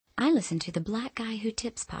I listen to the Black Guy Who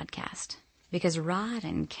Tips podcast because Rod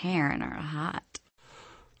and Karen are hot.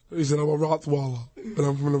 He said I'm a Rottweiler, and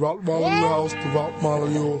I'm from the Rottweiler house to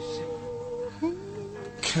Rottweiler yours.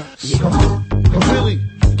 Really,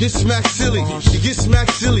 get smacked silly. You get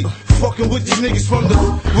smacked silly. Fucking with these niggas from the.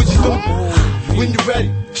 What you doing? When you ready?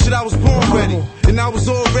 Shit, I was born ready. And I was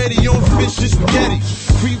already on fish and spaghetti.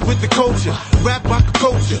 Creep with the culture. Rap like a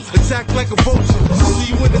culture. Attack like a vulture.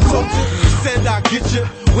 See you in the culture. Said I'll get you.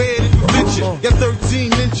 Where did you fit you? Got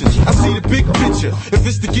 13 inches. I see the big picture. If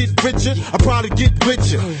it's to get richer, I probably get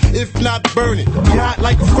richer. If not, burn it. Be hot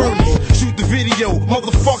like a furnace. Shoot the video.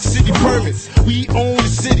 Motherfuck city permits. We own the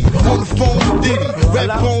city. On the phone with Diddy.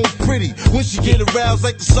 Rap bone pretty. When she get aroused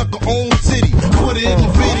like the sucker own titty. Put it in the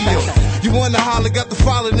video. You wanna holler, got the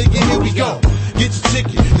follow, nigga, here we go. Get your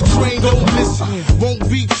ticket, the train don't miss it. Won't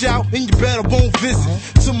reach out, and you better won't visit.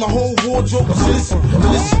 Till my whole wardrobe is listen,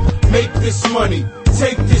 make this money,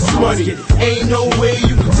 take this money. Ain't no way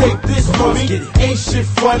you can take this from me. Ain't shit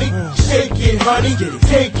funny, shake it, honey.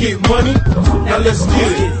 Can't get money, now let's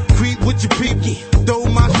get it. Creep with your people, throw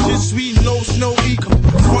my shit sweet, no snow equal.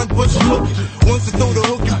 Front but you looking, once I throw the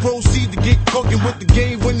hook and proceed to get cooking with the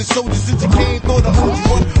game. When the soldiers since you came, throw the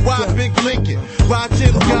OG one. Why Big Lincoln? Why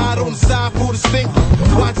Channel God on the side for the stinker?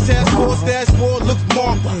 Watch Task Force, dashboard, look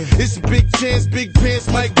marked. It's a big chance, big pants,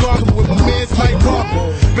 Mike Garkin with my man's Mike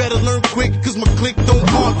Garkin. Better learn quick, cause my clique don't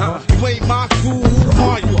argue. You ain't my crew, who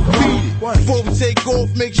are you? Read it. Before we take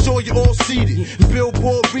off, make sure you're all seated.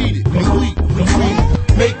 Billboard, read it. And we creed it.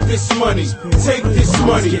 Make this money, take this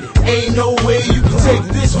money. Ain't no way you can take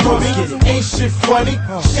this from me. Ain't shit funny,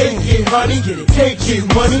 shake it, honey. Can't get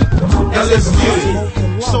money, now let's get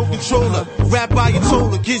it. So controller, rap by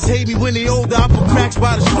Ayatollah. Kids hate me when they older, I put cracks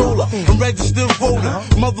by the stroller. I'm registered voter,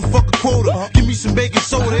 motherfucker quota. Give me some baking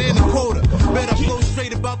soda and a quota. Better flow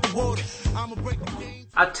straight about the water. I'ma break the game.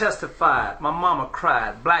 I testified, my mama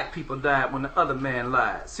cried, black people died when the other man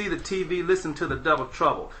lied. See the TV, listen to the double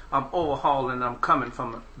trouble. I'm overhauling, I'm coming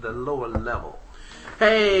from the lower level.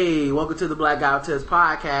 Hey, welcome to the Black Guy Who Tips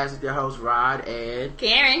podcast with your host Rod and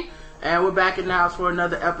Karen. And we're back in the house for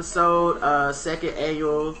another episode, second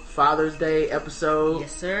annual Father's Day episode.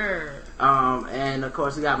 Yes, sir. And of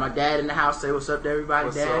course we got my dad in the house. Say what's up to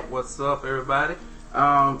everybody, Dad. What's up, everybody?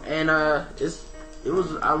 I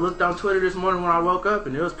looked on Twitter this morning when I woke up,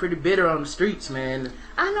 and it was pretty bitter on the streets, man.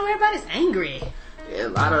 I know everybody's angry.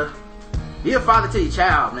 Yeah, be a father to your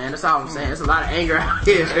child, man. That's all I'm saying. There's a lot of anger out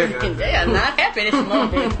here. They are not happy this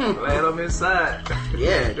morning. Glad I'm inside.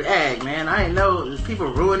 Yeah, dang, man. I didn't know there's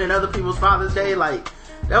people ruining other people's Father's Day. Like,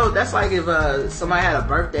 that's like if somebody had a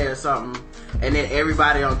birthday or something, and then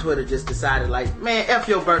everybody on Twitter just decided, like, man, F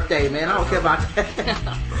your birthday, man. I don't care about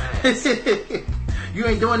that. You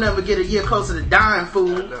ain't doing nothing but get a year closer to dying,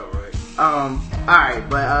 fool. I know, right? Alright,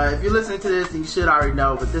 but if you're listening to this, then you should already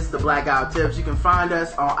know, but this is the Black Guy Who Tips. You can find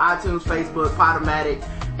us on iTunes, Facebook, Podomatic,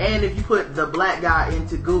 and if you put the Black Guy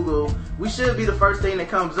into Google, we should be the first thing that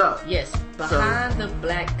comes up. Yes, behind the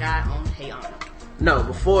Black Guy on Hey Arnold. No,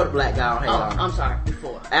 before the Black Guy on Hey Arnold. I'm sorry,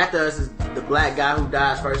 before. After us is the Black Guy who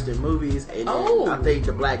dies first in movies, and then I think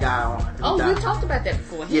the Black Guy on we talked about that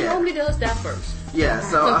before. He normally does that first. Yeah,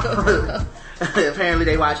 so apparently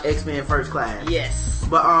they watch X-Men First Class. Yes.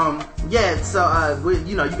 But you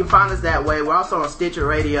can find us that way. We're also on Stitcher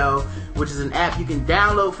Radio, which is an app you can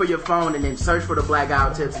download for your phone and then search for the Black Guy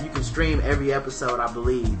Who Tips, and you can stream every episode, I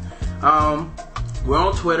believe. We're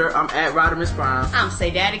on Twitter. I'm at Rodimus Prime. I'm Say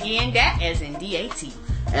That Again, that as in D-A-T.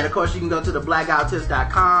 And of course you can go to the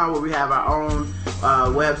blackguywhotips.com where we have our own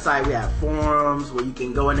website. We have forums where you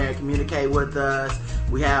can go in there and communicate with us.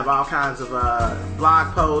 We have all kinds of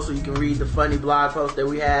blog posts so you can read the funny blog posts that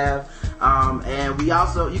we have. And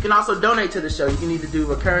you can also donate to the show. You can either do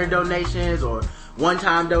recurring donations or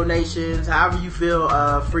one-time donations, however you feel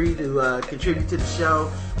free to contribute to the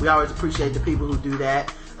show. We always appreciate the people who do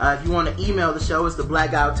that. If you want to email the show, it's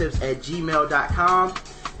theblackguywhotips@gmail.com.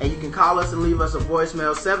 And you can call us and leave us a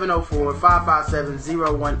voicemail,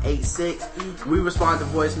 704-557-0186. We respond to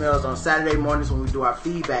voicemails on Saturday mornings when we do our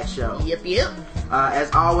feedback show. Yep. As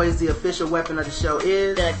always, the official weapon of the show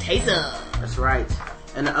is... the taser. That's right.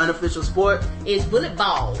 And the unofficial sport is bullet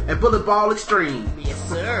ball. And bullet ball extreme. Yes,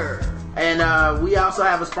 sir. And we also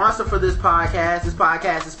have a sponsor for this podcast. This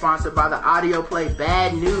podcast is sponsored by the audio play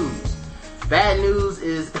Bad News. Bad News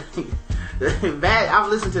is... I've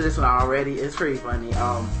listened to this one already. It's pretty funny.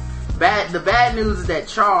 The bad news is that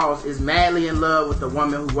Charles is madly in love with the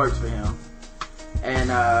woman who works for him. And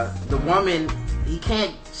the woman,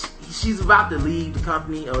 she's about to leave the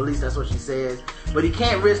company, or at least that's what she says. But he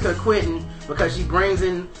can't risk her quitting because she brings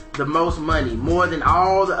in the most money, more than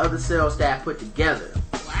all the other sales staff put together.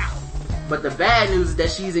 Wow. But the bad news is that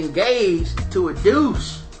she's engaged to a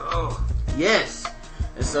douche. Oh. Yes.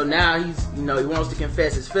 And so now he's, he wants to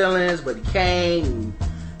confess his feelings, but he can't. And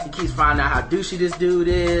he keeps finding out how douchey this dude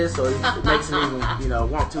is, so it makes him even,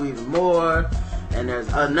 want to even more. And there's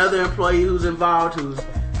another employee who's involved who's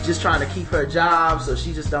just trying to keep her job, so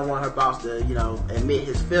she just don't want her boss to, admit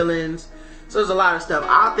his feelings. So there's a lot of stuff.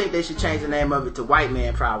 I think they should change the name of it to White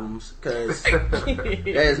Man Problems, because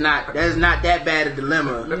that is not that bad a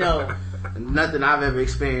dilemma. No. Nothing I've ever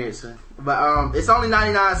experienced. But it's only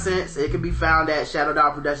 99 cents. It can be found at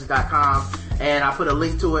shadowdogproductions.com, and I put a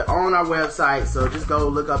link to it on our website, so just go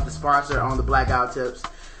look up the sponsor on the Blackout Tips.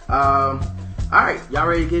 Alright, y'all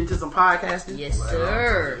ready to get into some podcasting? Yes,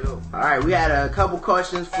 sir. Alright, we had a couple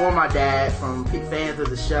questions for my dad from fans of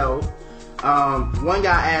the show. One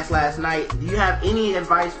guy asked last night, do you have any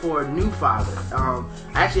advice for a new father? I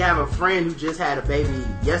actually have a friend who just had a baby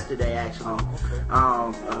yesterday, actually.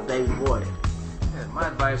 A baby boy. Yeah, my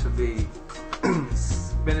advice would be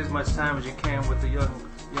spend as much time as you can with the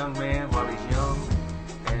young man while he's young,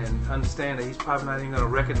 and understand that he's probably not even going to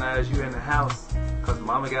recognize you in the house because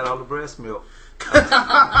mama got all the breast milk.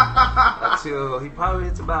 Until he probably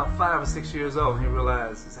hits about 5 or 6 years old, and he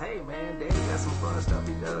realizes, hey man, daddy got some fun stuff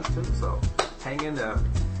he does too, so hang in there.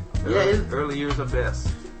 Early years are best.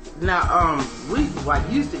 Now, we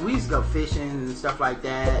used to go fishing and stuff like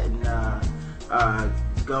that, and I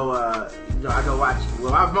go watch.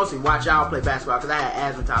 Well, I mostly watch y'all play basketball because I had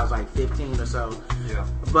asthma until I was like 15 or so. Yeah.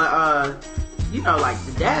 But like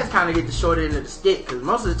the dads kind of get the short end of the stick, because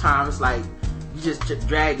most of the time it's like you just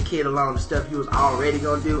drag the kid along the stuff you was already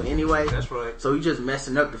gonna do anyway. That's right. So you just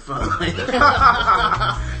messing up the fun.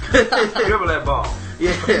 Dribble that ball.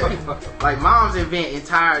 Yeah. Like moms invent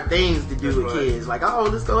entire things to do That's with right. kids. Like, oh,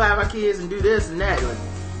 let's go have our kids and do this and that. Like,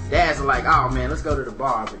 dads are like, oh man, let's go to the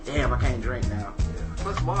bar, but damn, I can't drink now. Yeah.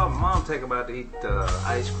 Plus, mom take them out to eat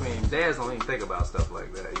ice cream. Dads don't even think about stuff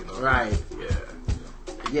like that, Right. Yeah.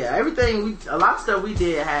 Yeah, a lot of stuff we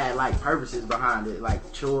did had like purposes behind it,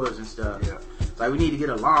 like chores and stuff. Yeah. Like we need to get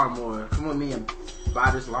a lawnmower. Come with me and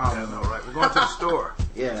buy this lawnmower. That's all right. We're going to the store.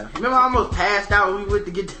 Yeah. Remember I almost passed out when we went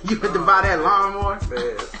to get you went to buy that lawnmower?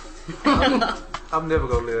 Man. I'm never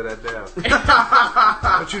going to live that down.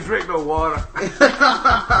 Don't you drink no water.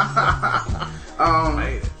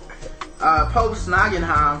 Man. Pope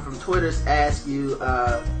Snoggenheim from Twitter asked you,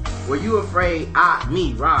 were you afraid,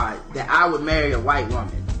 Rod, that I would marry a white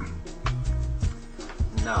woman?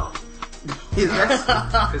 No.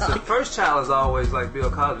 That's, It's the first child is always, like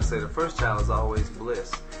Bill Cosby said, the first child is always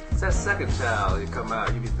bliss. It's that second child, you come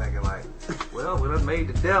out, you be thinking like, well, we done made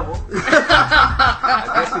the devil. I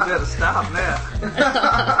guess we better stop now.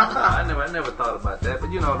 I never thought about that.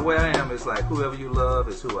 But the way I am is like, whoever you love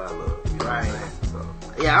is who I love. You know Right. what I'm saying?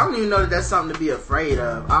 So, yeah, I don't even know that that's something to be afraid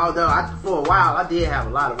of. Although, for a while, I did have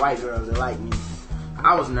a lot of white girls that liked me.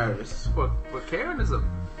 I was nervous. but Karen is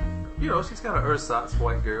she's got an ersatz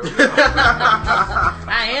white girl.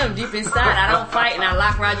 I am deep inside. I don't fight, and I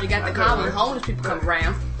like Roger got the call when homeless people come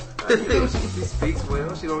around. She speaks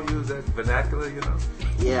well. She don't use that vernacular,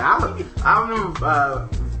 Yeah, I remember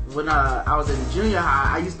when I was in junior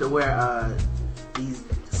high, I used to wear these.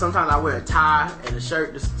 Sometimes I wear a tie and a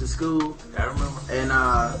shirt to school. I remember. And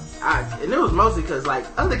it was mostly because like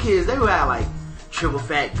other kids, they would have like triple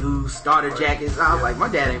fat goose starter jackets. I was like, my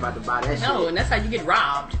dad ain't about to buy that shit. No, and that's how you get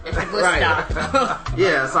robbed at the bus Right. stop.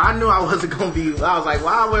 Yeah, so I knew I wasn't gonna be. I was like, well,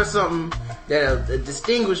 I'll wear something that'll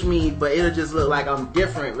distinguish me, but it'll just look like I'm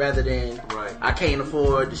different rather than Right. I can't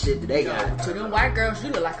afford the shit that they got. To them white girls,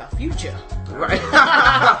 you look like a future. Right.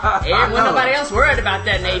 And when know. nobody else worried about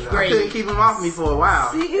that in 8th I grade. couldn't keep them off me for a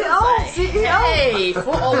while. Hey,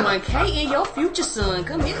 401k in your future, son.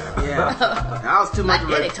 Come here. Yeah, I was too My much of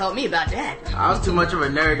daddy a. told me about that. I was too much of a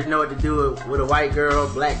nerd to know what to do with a white girl,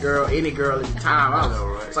 black girl, any girl at the time. I know,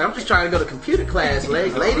 right? was like, I'm just trying to go to computer class,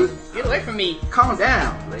 lady. Get away from me. Calm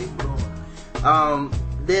down. Late bloomer.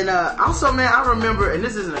 Then also, man, I remember, and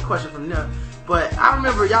this isn't a question from them, but I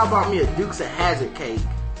remember y'all bought me a Dukes of Hazzard cake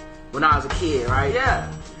when I was a kid, right? Yeah,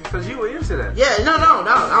 because you were into that. Yeah, no.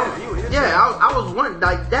 Yeah, I was one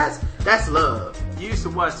like that's love. You used to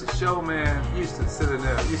watch the show, man. You used to sit in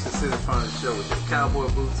front of the show with your cowboy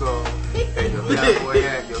boots on and your cowboy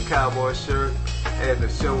hat, your cowboy shirt, and the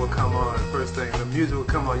show would come on. And first thing, the music would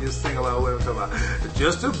come on. You sing along with them, talking about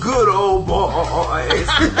just a good old boy. Trying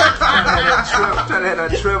to have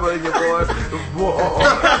that tremor in your voice, boy.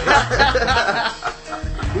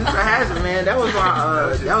 Dukes of Hazzard, man, that was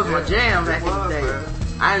my jam back in the day. Man.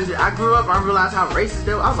 I grew up, I realized how racist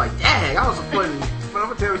they were. I was like, dang, I was supporting. But I'm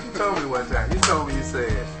gonna tell you what you told me one time. You told me, you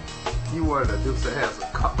said you wanted a Dukes of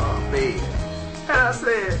Hazzard bed. And I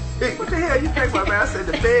said, what the hell you think about, man? I said,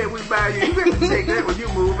 the bed we buy you better take that when you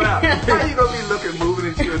move out. How you gonna be moving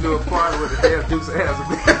into your new apartment with a damn Dukes of Hazzard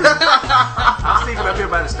bed? I'm sleeping up here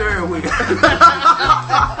by the steering wheel.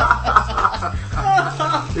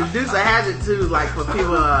 The Dukes of Hazzard too, like for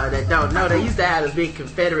people that don't know, they used to have a big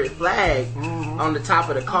Confederate flag on the top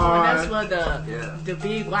of the car. And that's where the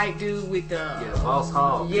big white dude with the Boss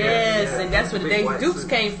Hall. Yes, and that's where the Daisy Dukes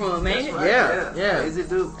came from, man. That's right. Yeah. Daisy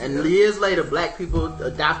Dukes. And years later, black people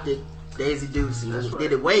adopted Daisy Dukes and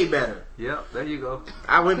did it way better. Yep, there you go.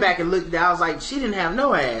 I went back and looked. I was like, she didn't have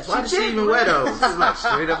no ass. Why did she even wear those? It's like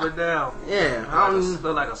straight up and down. Yeah,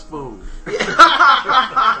 Look like a spoon.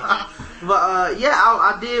 But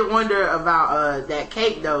I did wonder about that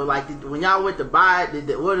cake though. Like when y'all went to buy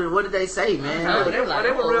it, what did they say, man? They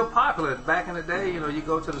were real popular back in the day. You know, you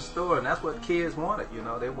go to the store and that's what kids wanted. You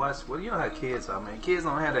know, they watch. Well, you know how kids are, man. Kids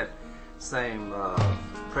don't have that same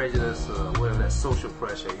prejudice or whatever, that social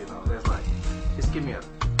pressure. You know, there's like, just give me a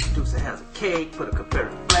Dukes that has a cake, put a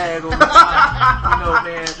Confederate flag on the top. You know,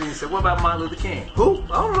 man. Then you said, what about Martin Luther King? Who? I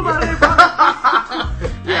don't know about anybody. I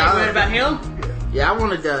ain't worried about him. Yeah, I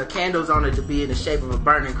wanted the candles on it to be in the shape of a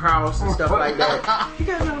burning cross and stuff like that. You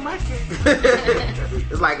got none of my cake.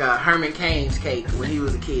 It's like a Herman Cain's cake when he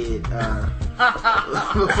was a kid.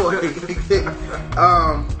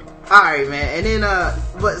 Alright, man. And then,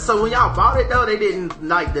 but so when y'all bought it though, they didn't,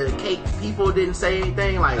 like, the cake people didn't say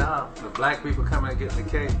anything, like. No, the black people coming and getting the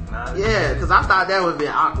cake. Nah, yeah, because I thought that would be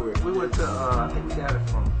awkward. We went to, I think we got it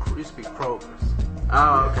from, it used to be Kroger's.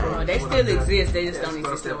 Oh, okay. Oh, they still exist. They just don't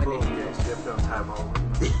exist no more.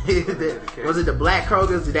 Was it the black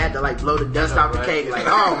Kroger's that had to like blow the dust off the cake? Like,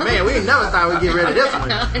 oh man, we never thought we'd get rid of this one.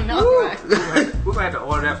 We're gonna have to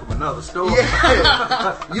order that from another store.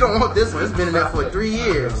 Yeah. You don't want this one. It's been in there for 3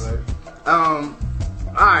 years.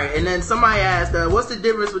 Alright, and then somebody asked, what's the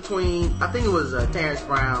difference between, I think it was Terrence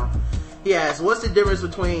Brown. He asked, what's the difference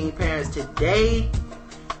between parents today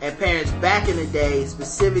and parents back in the day,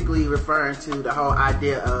 specifically referring to the whole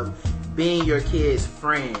idea of being your kid's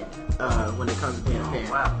friend when it comes to being a parent?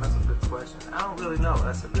 Wow, that's a good question. I don't really know.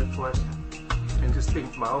 That's a good question. And just speaking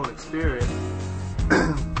from my own experience,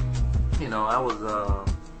 you know,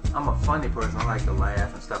 I'm a funny person. I like to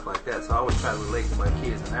laugh and stuff like that. So I always try to relate to my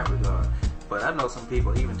kids in that regard. But I know some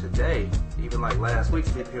people, even today, even like last week,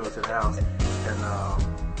 people here to the house,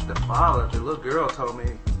 and the father, the little girl told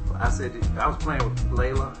me, I said, I was playing with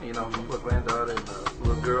Layla, you know, my little granddaughter, and the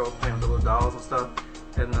little girl playing with the little dolls and stuff,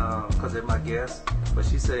 and because they're my guests. But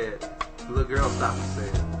she said, the little girl stopped and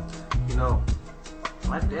said, you know,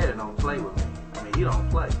 my daddy don't play with me. I mean, he don't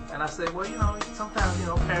play. And I said, well, you know, sometimes, you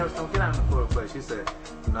know, parents don't get out in the floor and play. She said,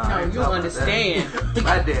 no, you understand.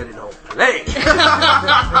 My daddy don't play.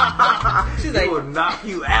 She's like, he will knock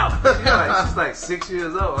you out. She's like 6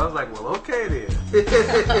 years old. I was like, well, okay then.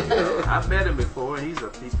 I've met him before, and he's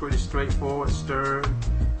pretty straightforward, stern.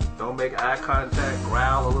 Don't make eye contact,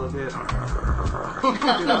 growl a little bit.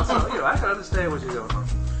 You know, so, you know, I can understand what you're doing.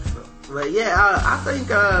 But yeah, I think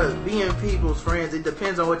being people's friends, it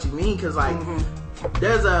depends on what you mean, because like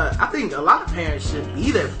I think a lot of parents should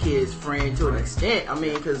be their kid's friend to an extent. I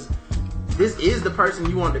mean, because this is the person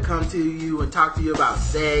you want to come to you and talk to you about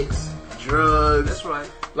sex, drugs. That's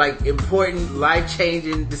right. Like important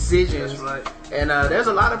life-changing decisions. That's right. And there's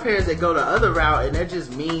a lot of parents that go the other route and they're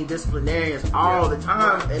just mean disciplinarians all the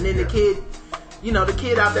time. Right. And then the kid, you know, the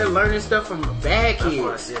kid out there learning stuff from bad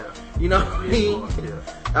kids. Right, yeah. You know what I mean?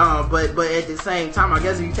 But at the same time, I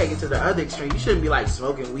guess if you take it to the other extreme, you shouldn't be like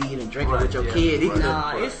smoking weed and drinking with your kid either.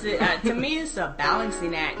 No, it's to me it's a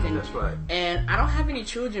balancing act, and that's right. And I don't have any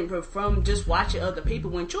children, but from just watching other people,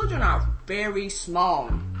 when children are very small,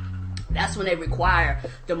 that's when they require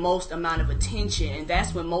the most amount of attention, and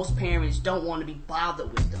that's when most parents don't want to be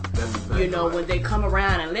bothered with them. You know, when they come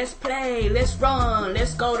around and let's play, let's run,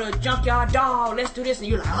 let's go to Junkyard Dog, let's do this, and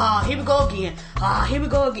you're like, here we go again, here we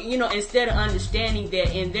go again. You know, instead of understanding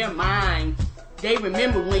that in their mind, they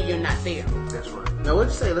remember when you're not there. That's right. Now,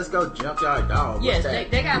 what'd you say? Let's go Junkyard Dog. Yes,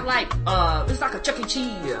 they got like it's like a Chuck E.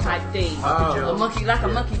 Cheese type thing. A Monkey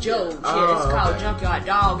Joe's. Yeah, it's called Junkyard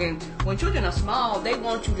Dog. And when children are small, they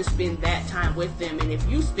want you to spend that time with them. And if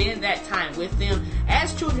you spend that time with them,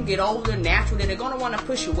 as children get older, naturally they're gonna want to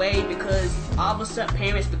push away, because all of a sudden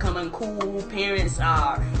parents become uncool. Parents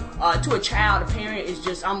are to a child, a parent is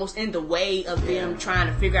just almost in the way of them trying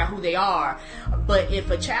to figure out who they are. But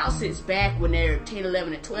if a child sits back when they're 10,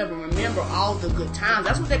 11, and 12 and remember all the good times,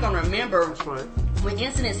 that's what they're going to remember. That's right. When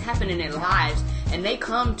incidents happen in their lives and they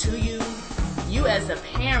come to you, you as a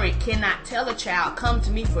parent cannot tell a child, come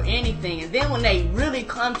to me for anything. And then when they really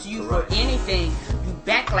come to you for anything, you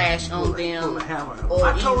backlash on them, pull a hammer. or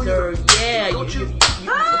I told either you.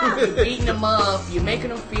 you're beating them up, you're making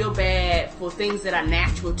them feel bad for things that are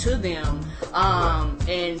natural to them,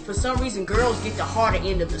 and for some reason girls get the harder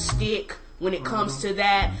end of the stick when it comes to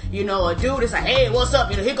that. You know, a dude is like, hey, what's up?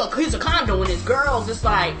 You know, here's a condom. When it's girls, it's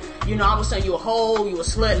like, you know, all of a sudden you a hoe, you a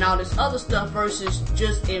slut, and all this other stuff, versus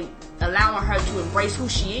just allowing her to embrace who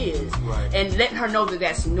she is, and letting her know that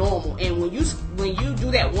that's normal. And when you do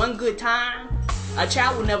that one good time, a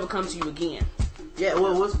child will never come to you again. Yeah,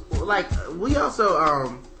 well, like, we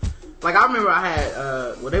also, like, I remember I had,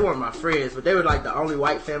 well, they weren't my friends, but they were like the only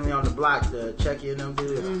white family on the block, the Chucky and them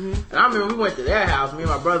dudes. And I remember we went to their house, me and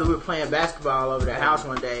my brother, we were playing basketball over their house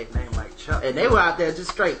one day. Name like Chuck. And they were out there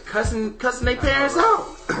just straight cussing their parents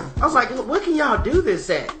out. I was like, what can y'all do this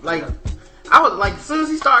at? Like, I was like, as soon as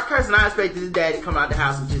he started cursing, I expected his dad to come out the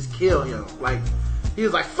house and just kill him. Like, he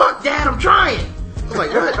was like, fuck dad, I'm trying. I was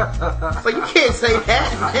like, what? It's like, you can't say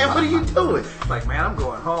that, man. What are you doing? Like, man, I'm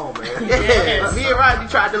going home, man. Yeah, me and Rodney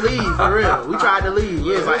tried to leave, for real. We tried to leave.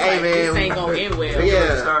 We was like, hey, man. This ain't gonna get well.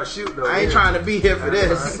 Yeah. Start shooting over I ain't here. trying to be here for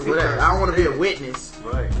this. Whatever. I don't want to be a witness.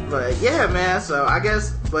 Right. But yeah, man. So I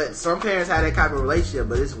guess, but some parents have that type of relationship,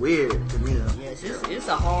 but it's weird to me. Yes, it's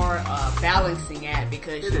a hard balancing act,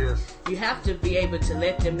 because you have to be able to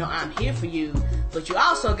let them know I'm here for you, but you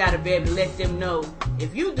also got to be able to let them know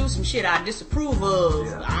if you do some shit I disapprove of,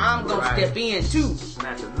 I'm gonna step in too.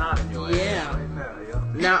 Snatch a knot in your ass right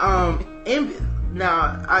now,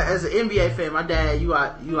 Now, as an NBA fan, my dad, you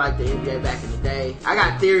like the NBA back in the day. I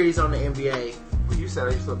got theories on the NBA. Well, you said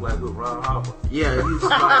I used to look like Ron Harper. Yeah, you used to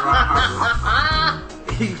like Ron Harper.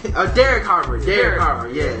 Derek Harper. Derek Harper,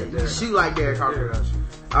 yeah. You shoot like Derek Harper.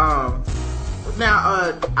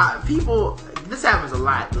 People, this happens a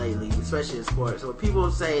lot lately, especially in sports. So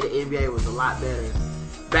people say the NBA was a lot better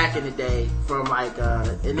back in the day, from like,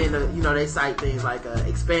 and then they cite things like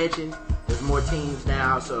expansion. There's more teams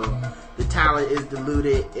now, so the talent is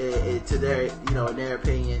diluted to their, in their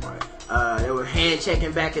opinion. They were hand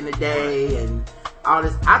checking back in the day, and all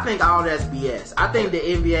this. I think all that's BS. I think the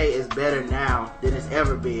NBA is better now than it's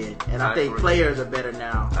ever been, and I think players are better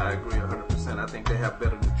now. I agree 100%. I think they have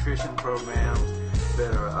better nutrition programs,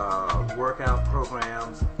 better workout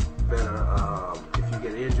programs, better if you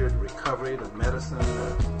get injured, recovery, the medicine,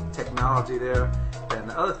 the technology there. And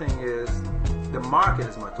the other thing is, the market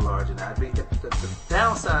is much larger now. I think the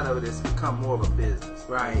downside of it is become more of a business.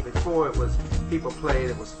 Right. Before it was, people played,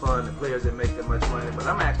 it was fun, the players didn't make that much money, but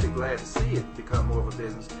I'm actually glad to see it become more of a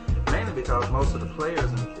business, mainly because most of the players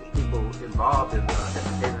and people involved in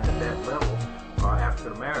entertainment at that level are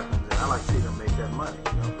African Americans, and I like to see them make that money.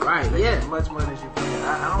 Right, make yeah. as much money as you can.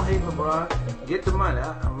 I don't hate LeBron. Get the money.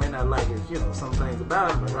 I may not like it, some things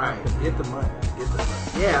about it, but get the money. Get the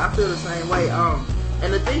money. Yeah, I feel the same way.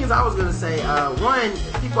 And the things I was gonna say, one,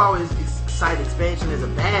 people always cite expansion as a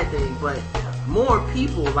bad thing, but more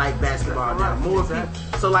people like basketball now. More people.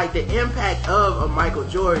 So like the impact of a Michael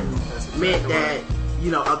Jordan meant that,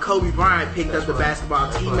 a Kobe Bryant picked up the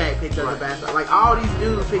basketball, T-Mac picked up the basketball. Like all these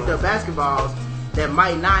dudes picked up basketballs that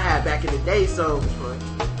might not have back in the day. So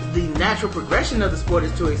the natural progression of the sport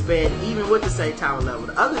is to expand even with the same talent level.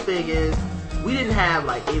 The other thing is, we didn't have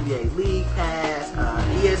like NBA League Pass,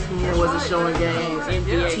 ESPN wasn't showing games,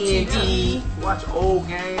 NBA TNT. Watch old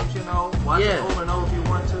games, watch it over and over if you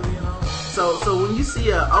want to, So when you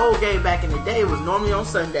see an old game back in the day, it was normally on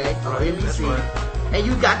Sunday on NBC, and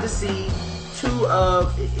you got to see two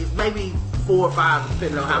of maybe 4 or 5,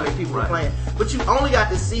 depending on how many people were playing. But you only got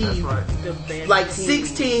to see like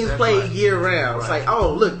 6 teams play year round. It's like,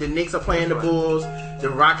 oh look, the Knicks are playing the Bulls, the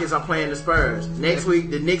Rockets are playing the Spurs. Next week,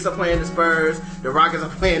 the Knicks are playing the Spurs, the Rockets are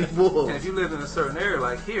playing the Bulls. And if you lived in a certain area,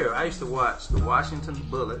 like here, I used to watch the Washington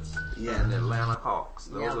Bullets and the Atlanta Hawks.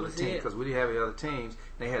 Those were the teams, because we didn't have any other teams.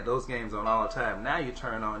 They had those games on all the time. Now you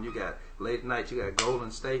turn on, you got late night, you got Golden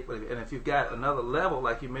State, and if you've got another level,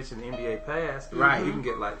 like you mentioned, the NBA Pass, you can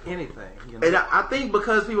get like anything. And I think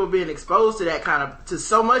because people are being exposed to that to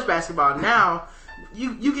so much basketball now,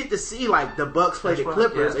 you get to see like the Bucks play the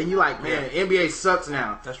Clippers, and you like, man, NBA sucks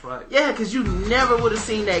now. That's right. Yeah, because you never would have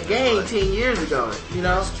seen that game 10 years ago.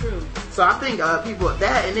 That's true. So I think people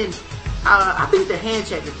that, and then I think the hand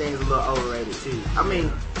checking thing is a little overrated too. I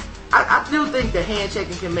mean, I do think the hand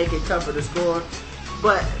checking can make it tougher to score,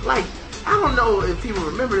 but like, I don't know if people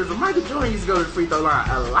remember this, but Michael Jordan used to go to the free throw line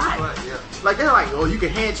a lot. Like, they're like, oh, you can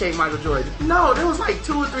hand check Michael Jordan. No, there was like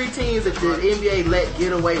 2 or 3 teams that the NBA let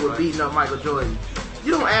get away with beating up Michael Jordan.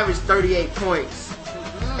 You don't average 38 points.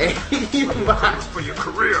 And for your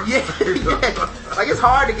career. Yeah. Like, it's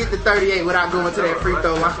hard to get to 38 without going to that free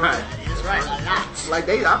throw line. That's right, a lot. Like,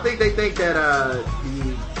 I think they think that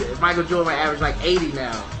Michael Jordan average like 80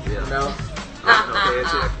 now. Yeah. You know? Okay,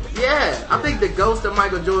 check. Yeah, I think the ghost of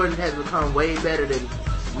Michael Jordan has become way better than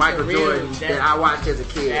Michael Jordan that I watched as a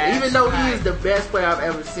kid. Even though he is the best player I've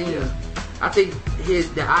ever seen, I think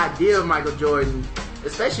the idea of Michael Jordan,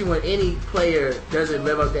 especially when any player doesn't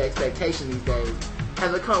live up to expectation these days,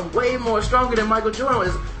 has become way more stronger than Michael Jordan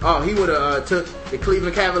was. He would have took the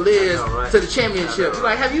Cleveland Cavaliers to the championship.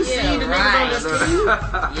 Like, have you seen the niggas on this team?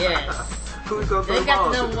 Yes. Who's gonna They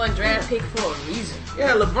got the number one draft pick for a reason.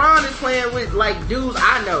 Yeah, LeBron is playing with like dudes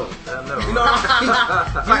I know. I know. You know what I mean?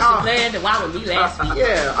 He was playing the wild with me last week.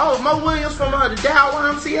 Yeah. Oh, Mo Williams from the Dow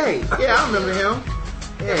YMCA. Yeah, I remember him.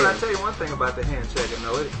 Yeah, but I tell you one thing about the hand checking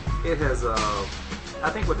though, it has I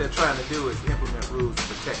think what they're trying to do is implement rules to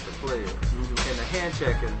protect the players. Mm-hmm. And the hand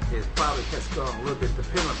checking is probably has gone a little bit, the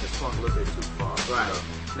penalty has swung a little bit too far. Right. So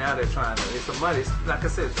now they're trying to, it's a money, like I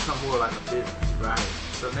said, it's become more like a business. Right.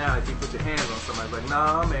 So now if you put your hands on somebody, like,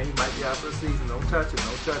 nah, man, he might be out for the season, don't touch him,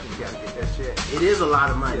 you gotta get that check. It is a lot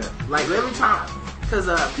of money. Yeah. Like every time, because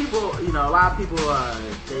people, you know, a lot of people,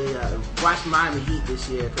 they watched Miami Heat this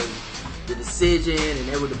year because the decision, and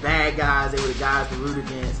they were the bad guys, they were the guys to root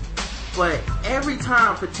against. But every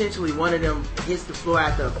time potentially one of them hits the floor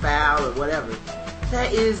after a foul or whatever,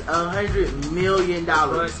 that is $100 million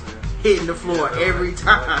hitting the floor every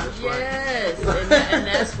time. Yes, and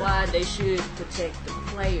that's why they should protect the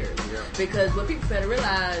players. Yeah. Because what people fail to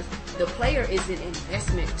realize, the player is an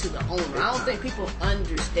investment to the owner. I don't think people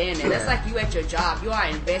understand that. That's like you at your job. You are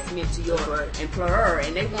an investment to your employer,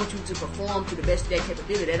 and they want you to perform to the best of their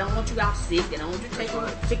capability. They don't want you out sick. They don't want you taking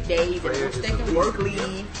sick days. They don't want you taking work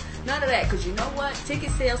leave. None of that, because you know what?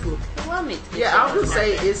 Ticket sales will plummet. Yeah, I would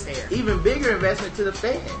say it's even bigger investment to the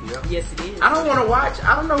fan. Yep. Yes, it is. I don't want to watch.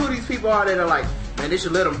 I don't know who these people are that are like, man, they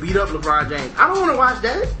should let them beat up LeBron James. I don't want to watch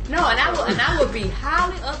that. No, and I would be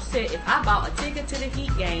highly upset if I bought a ticket to the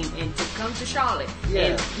Heat game and to come to Charlotte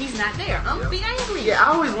and he's not there. I'm gonna be angry. Yeah,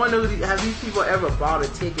 I always wonder, have these people ever bought a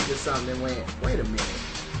ticket to something and went, wait a minute,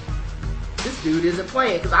 this dude isn't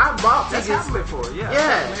playing, because I bought tickets. That's happened before, yeah.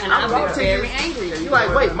 Yeah, and I I'm bought very tickets. angry. You're like,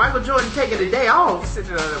 wait, Michael Jordan taking the day You off.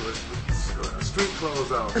 sitting there with street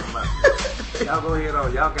clothes on. Y'all go ahead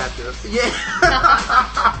on, y'all got this. Yeah.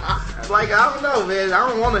 Like, I don't know, man. I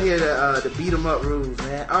don't want to hear the beat 'em up rules,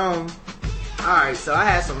 man. Alright, so I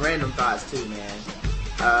had some random thoughts too, man.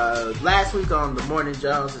 Last week on the Morning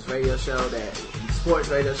Jones, this radio show, that sports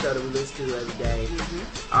radio show that we listen to every day,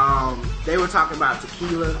 they were talking about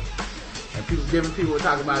tequila. And different people were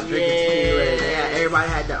talking about drinking tequila. And everybody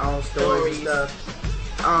had their own stories and stuff.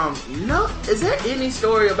 No, is there any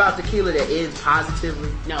story about tequila that ends positively?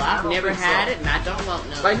 No, I've never had it, and I don't want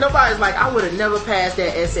none. Like, nobody's like, I would have never passed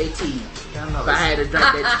that SAT if I had to drink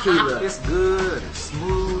that tequila. It's good, it's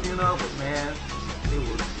smooth, you know, but man,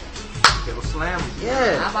 it'll slam you.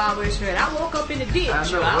 Yeah. I've always heard, I woke up in the ditch. I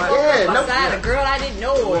know, I right? woke up beside a girl I didn't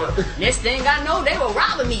know, or next thing I know, they were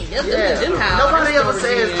robbing me. Nobody ever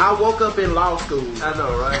says, I woke up in law school. I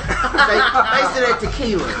know, right? Thanks to that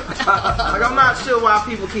tequila. Like, I'm not sure why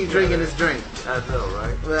people keep drinking this drink. I know,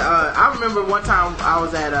 right? But I remember one time I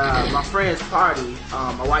was at my friend's party,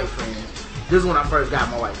 my white friend. This is when I first got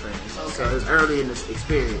my white friends. Okay. So it was early in this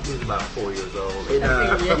experience. He was about 4 years old.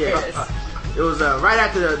 Yes. It was right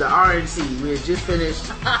after the RNC. We had just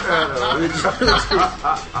finished.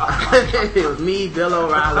 It was me, Bill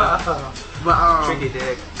O'Reilly. But Tricky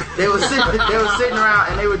Dick. they were sitting around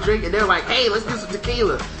and they were drinking. They were like, "Hey, let's do some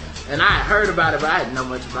tequila." And I had heard about it, but I didn't know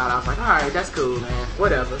much about it. I was like, "All right, that's cool, man.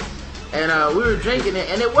 Whatever." And we were drinking it,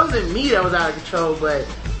 and it wasn't me that was out of control, but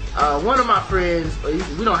one of my friends.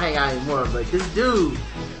 We don't hang out anymore, but this dude,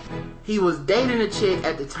 he was dating a chick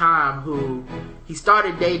at the time who he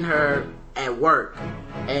started dating her at work,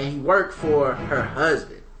 and he worked for her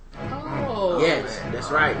husband. Oh. Yes, that's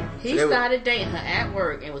right. He started dating her at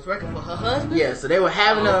work and was working for her husband? Yeah, so they were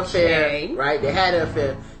having an affair, right? They had an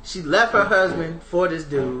affair. She left her husband for this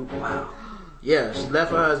dude. Wow. Yeah, she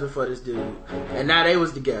left her husband for this dude. And now they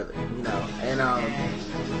was together, you know. And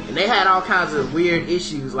they had all kinds of weird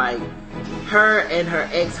issues, like her and her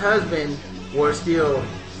ex-husband were still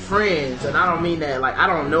friends, and I don't mean that, like, I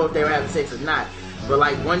don't know if they were having sex or not. But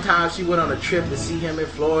like one time she went on a trip to see him in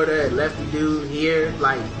Florida and left the dude here,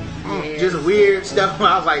 like just weird stuff.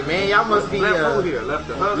 I was like, man, y'all must be left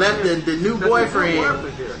the new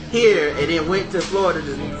boyfriend here and then went to Florida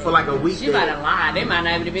for like a week. She might have lied. They might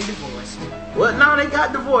not even have been divorced. Well, no, they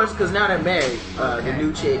got divorced because now they're married. The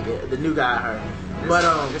new chick, the new guy, her.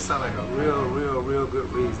 This sounds like a real good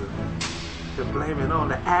reason to blame it on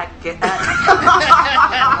the alcohol,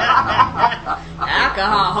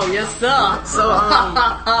 yes sir. So I'm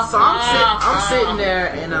sitting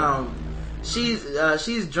there, and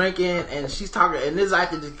she's drinking and she's talking, and this is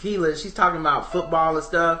after tequila. She's talking about football and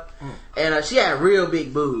stuff, and she had real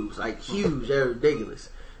big boobs, like huge, they're ridiculous.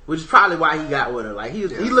 Which is probably why he got with her. Like he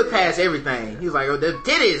looked past everything. He was like, "Oh, the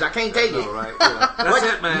titties, I can't take it." Right? Yeah. That's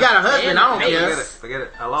it, man. You got a husband, I don't care. Forget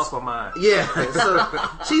it. I lost my mind. Yeah. So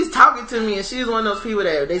she's talking to me, and she's one of those people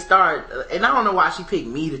that they start, and I don't know why she picked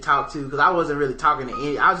me to talk to because I wasn't really talking to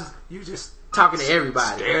any. I was just talking to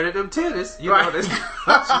everybody. Stared at them titties. You right. know, she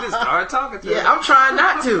just started talking to them. I'm trying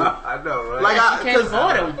not to. I know, right? Like she can't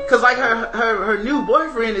afford them. Because like her new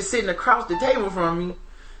boyfriend is sitting across the table from me.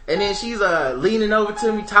 And then she's leaning over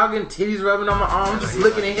to me, talking, titties rubbing on my arm, just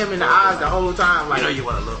looking at him in the eyes the whole time. Like, you know you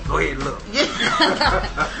want to look. Go ahead and look. Yeah.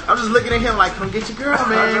 I'm just looking at him like, come get your girl,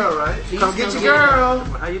 man. I know, right? Come get your girl.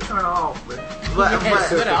 How you turn her off, man?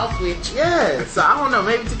 But off switch. Yeah, so I don't know.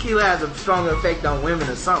 Maybe tequila has a stronger effect on women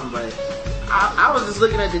or something, but I was just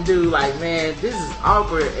looking at the dude like, man, this is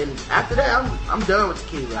awkward. And after that, I'm done with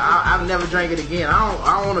tequila. I've never drank it again.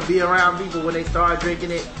 I don't want to be around people when they start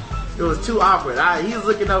drinking it. It was too awkward. He was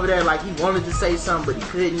looking over there like he wanted to say something, but he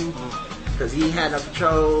couldn't because he had no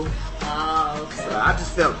control. Oh, okay. So I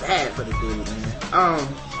just felt bad for the dude, man.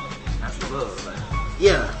 That's love, man.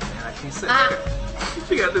 Yeah. Man, I can't say that.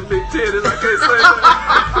 She got the big titties. I can't say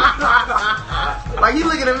that. Like he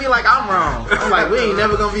looking at me like I'm wrong. I'm like, we ain't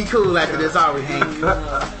never gonna be cool after this, are we, Hank?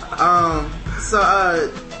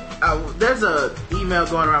 There's a email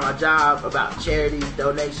going around my job about charity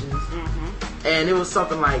donations. And it was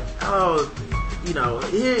something like, join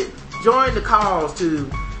the cause to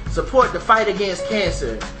support the fight against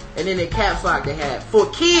cancer. And then in caps lock they had, for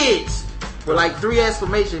kids, with like 3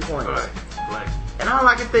 exclamation points. Right. And all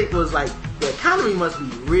I could think was like, the economy must be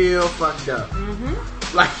real fucked up.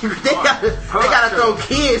 Mm-hmm. Like, they gotta throw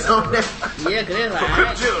kids on there. Yeah, cause they're like,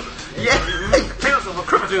 crippled children. Yeah. Tales of a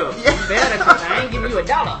crippled children. You better, cause I ain't giving you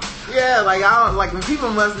 $1. Yeah, like people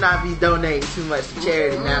must not be donating too much to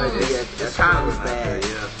charity now that the economy's bad.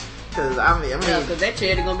 Yeah. Cause I mean, cause that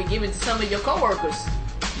charity gonna be given to some of your coworkers.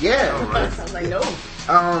 Yeah. Right. I was like, no.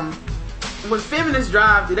 When feminists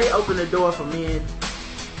drive, do they open the door for men?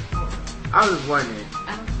 I was just wondering.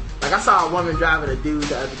 Like I saw a woman driving a dude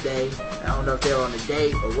the other day. I don't know if they were on a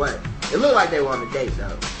date or what. It looked like they were on a date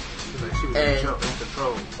though. She was in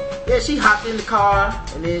control. Yeah, she hopped in the car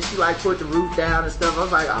and then she like put the roof down and stuff. I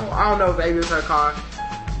was like, I don't know if maybe it's her car.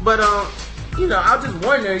 But I was just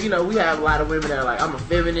wondering, we have a lot of women that are like, I'm a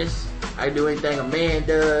feminist. I do anything a man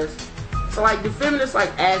does. So like, do feminists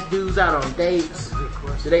like ask dudes out on dates?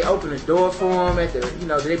 Do they open the door for them at the,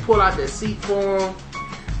 do they pull out their seat for them?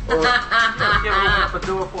 Or you ever open up a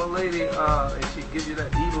door for a lady and she gives you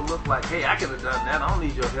that evil look like, hey, I could have done that. I don't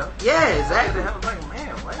need your help. Yeah, exactly. I was like,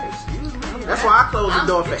 man, excuse me. That's why I close the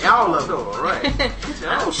door for all of them. Right.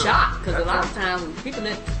 I'm shocked because a lot of times when people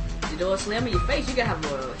let the door slam in your face, you gotta have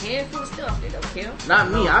a handful of stuff. They don't care. Not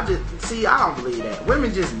me. I don't believe that.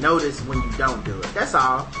 Women just notice when you don't do it. That's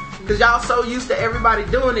all. Because y'all so used to everybody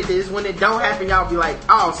doing it, this when it don't happen, y'all be like,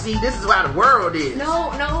 oh, see, this is how the world is.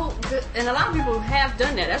 No, and a lot of people have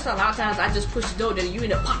done that. That's a lot of times I just push the door, then you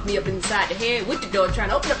end up popping me up inside the head with the door, trying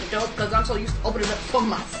to open up the door because I'm so used to opening it up for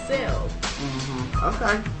myself. Mm-hmm.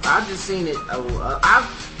 Okay, I've just seen it.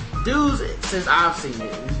 Since I've seen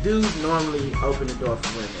it, dudes normally open the door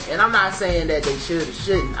for women, and I'm not saying that they should or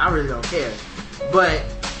shouldn't. I really don't care, but.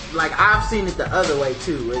 Like, I've seen it the other way,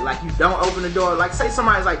 too. Like, you don't open the door. Like, say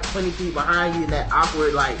somebody's, like, 20 feet behind you in that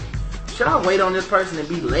awkward, like, should I wait on this person and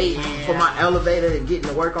be late for my elevator and getting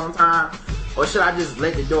to work on time? Or should I just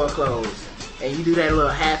let the door close? And you do that little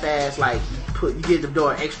half-ass, like, you give the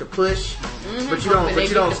door an extra push, but you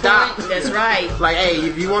don't stop. That's right. Like, hey,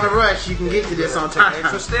 if you want to rush, you can get to this on time.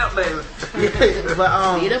 Extra step, baby.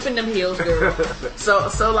 But, get up in them heels, girl.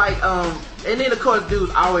 So like, and then of course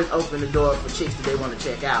dudes always open the door for chicks that they want to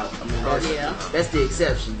check out. I mean, that's the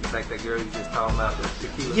exception. Like that girl you just talking about, the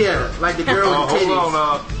tequila. Yeah, like the girl with the titties. Hold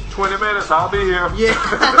on, 20 minutes, I'll be here. Yeah.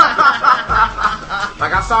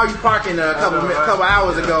 Like I saw you parking a couple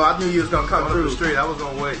hours ago. I knew you was gonna come through the street. I was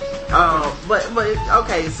gonna wait. But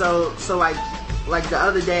okay, so like the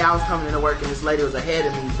other day I was coming into work and this lady was ahead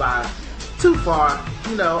of me by too far.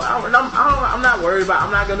 I'm not worried about.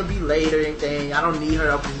 I'm not gonna be late or anything. I don't need her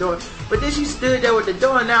to open the door. But then she stood there with the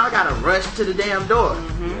door, and now I gotta rush to the damn door.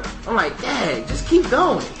 Mm-hmm. I'm like, Dad, just keep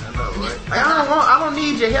going. I know, right? Like, I don't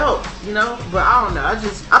need your help, But I don't know.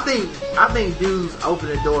 I think dudes open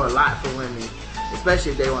the door a lot for women,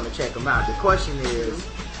 especially if they want to check them out. The question is,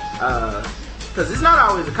 because it's not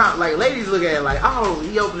always like ladies look at it like, oh,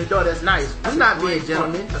 he opened the door, that's nice. That's not being a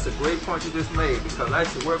gentleman. That's a great point you just made, because I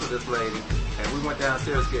used to work with this lady, and we went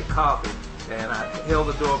downstairs to get coffee, and I held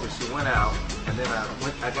the door, but she went out. And then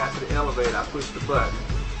I got to the elevator. I pushed the button.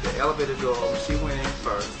 The elevator door opened. She went in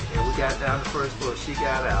first, and we got down to the first floor. She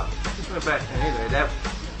got out. She went back, and anyway, that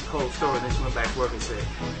whole story. Then she went back to work and said,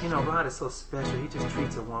 "You know, Rod is so special. He just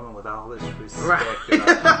treats a woman with all this respect." Right.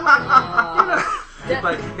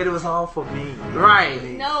 And it was all for me. Right.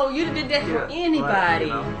 No, you'd have did that for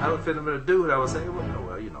anybody. Right, I would fit him in a dude. I would say,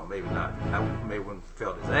 well, you know, maybe not. I maybe wouldn't have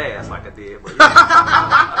felt his ass like I did. But,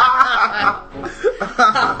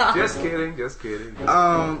 just kidding.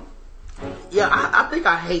 Yeah, I think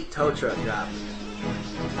I hate tow truck drivers.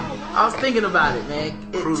 I was thinking about it,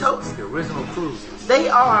 man. Cruisers, the original cruisers. They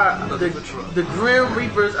are the grim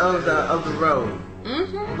reapers of the road.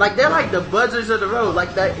 Mm-hmm. Like they're like the buzzards of the road.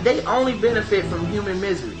 Like they only benefit from human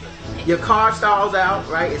misery. Your car stalls out,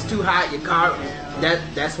 right? It's too hot. Your car.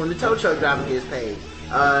 That's when the tow truck driver gets paid.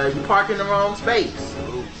 You park in the wrong space.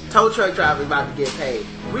 Tow truck driver about to get paid.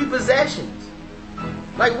 Repossessions.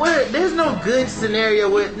 Like what? There's no good scenario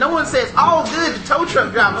with. No one says, "Oh, good, the tow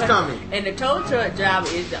truck driver's coming." And the tow truck driver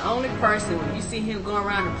is the only person when you see him going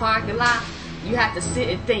around the parking lot. You have to sit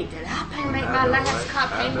and think that I better make my last car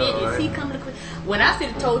payment. Is he coming to? When I see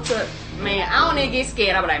the tow truck, man, I don't even get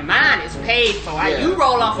scared. I'm like, mine is paid for. You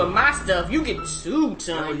roll off of my stuff, you get sued,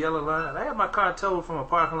 son. Yellow line. I had my car towed from a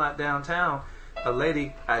parking lot downtown. A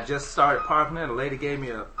lady, I just started parking there. The lady gave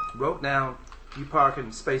me wrote down, you park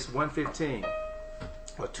in space 115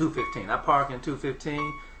 or 215. I parked in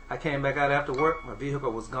 215. I came back out after work. My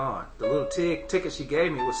vehicle was gone. The little ticket she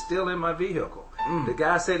gave me was still in my vehicle. The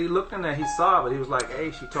guy said he looked in there, he saw it, but he was like, "Hey,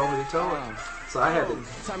 she told me to tow it." So I had to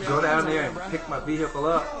go down there and pick my vehicle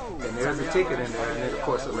up, and there's a ticket in there. And then, of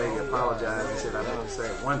course, the lady apologized and said I meant to say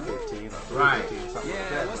 115 or 315 or something like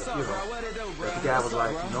that. But, you know, but the guy was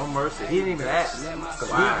like, no mercy. He didn't even ask, because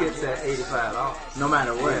he gets that $85 no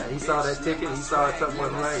matter what. Yeah, he saw that ticket, he saw it something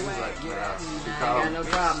wasn't right. He was like, I got no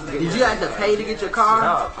problem. Did you have to pay to get your car?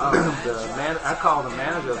 No, I called the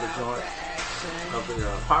manager of the joint. Of the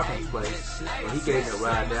parking place, and he gave me a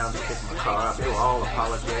ride down to pick my car up. They were all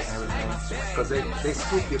apologetic and everything, because they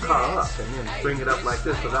scoop your car up and then bring it up like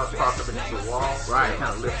this, because I was parked up against the wall. Right. They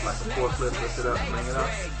kind of lift like a forklift, lift it up and bring it up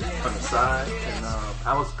from the side. And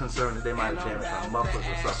I was concerned that they might have damaged my mufflers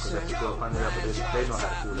or something, because they go up under there, but they know how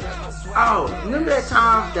to do that. Oh, remember that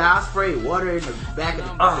time that I sprayed water in the back of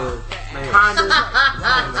the Honda?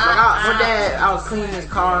 One day I was cleaning his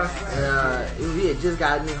car, and he had just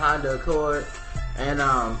got a new Honda Accord. And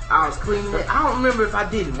I was cleaning it. I don't remember if I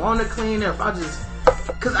didn't want to clean it, if I just,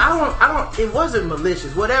 cause I don't. It wasn't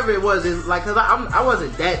malicious. Whatever it was, it's like, cause I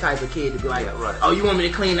wasn't that type of kid to be like, oh, you want me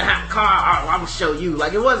to clean the hot car? Oh, I'm gonna show you.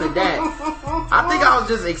 Like it wasn't that. I think I was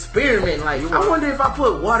just experimenting. Like I wonder if I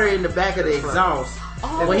put water in the back of the exhaust.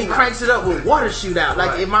 When he cranks it up, with water shoot out.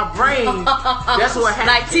 Like in my brain, that's what happened.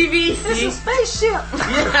 Like TV. It's a spaceship.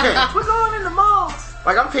 Yeah, we're going in the mall.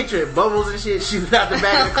 Like I'm picturing bubbles and shit shooting out the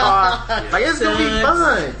back of the car. Like it's gonna be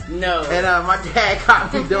fun. No. And my dad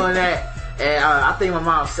caught me doing that. And I think my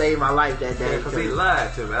mom saved my life that day. Because he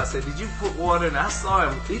lied to me. I said, "Did you put water in?" I saw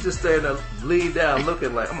him. He just standing there, lean down,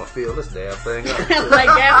 looking like, "I'm gonna fill this damn thing up." Like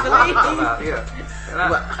gasoline. Yeah. And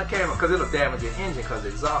I came up because it'll damage your engine because the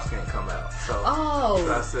exhaust can't come out. So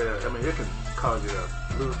I said, it can cause you to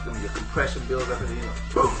lose your compression builds up, and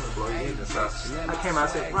boom, blow your engine. So I came out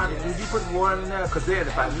and said, "Ronnie, did you put water in there?" Because then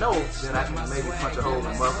if I know, then I can maybe punch a hole in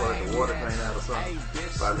the muffler and the water drain out or something.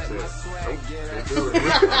 So I said, "Nope, they do it."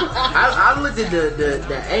 I looked at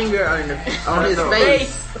the anger on his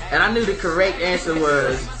face, and I knew the correct answer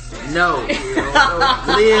was no.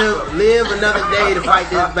 Live another day to fight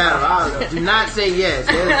this battle. Do not say yes.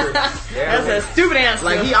 That's a stupid answer.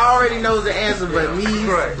 Like he already knows the answer, but me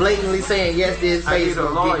blatantly saying yes to his face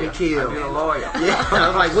will get me killed. I need a lawyer. Yeah, I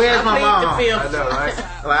was like, "Where's my mom?" I know, right?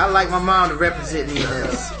 Like, I like my mom to represent me in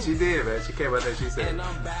this. She did, man. She came out there. She said,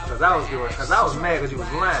 because I was mad because you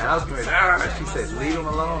was lying. I was going, she said, "Leave him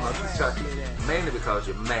alone." Mainly because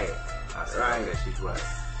you're mad. I said, right. Okay, she's right.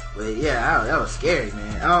 But yeah, that was scary,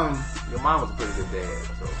 man. Your mom was a pretty good dad,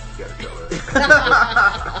 so you gotta tell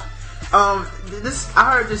her.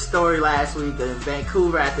 I heard this story last week in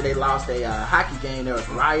Vancouver after they lost a hockey game. There was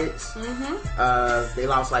riots. Mm-hmm. They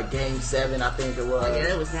lost like Game 7, I think it was.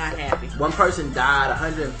 Yeah, it was not happy. One person died.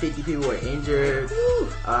 150 people were injured.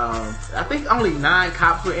 I think only 9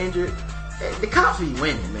 cops were injured. The cops be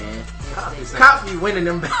winning, man. Cops be winning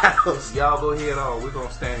them battles. Y'all go head on. We're gonna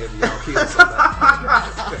stand here till y'all kill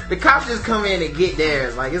somebody. The cops just come in and get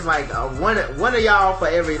theirs. Like it's like one of y'all for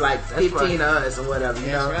every like 15 of us or whatever. You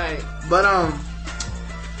know? Right. But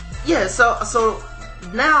yeah. So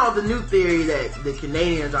now the new theory that the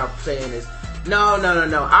Canadians are saying is no.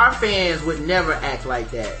 Our fans would never act like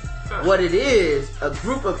that. What it is, a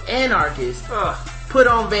group of anarchists put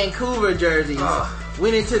on Vancouver jerseys,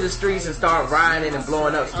 went into the streets and started rioting and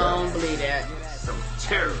blowing up stuff. I don't believe that. Some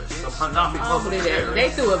terrorists, some Hanafi I don't believe that.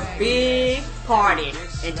 terrorists. They threw a big party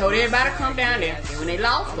and told everybody to come down there. And when they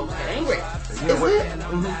lost, folks got angry. You know what?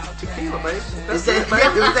 Tequila, baby. Is that,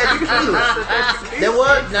 yeah, it was that tequila.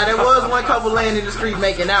 There was one couple laying in the street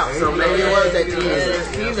making out, so maybe it was that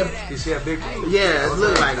tequila. Did she have big boobs? Yeah, it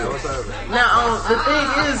looked like What's it. up? Now, the thing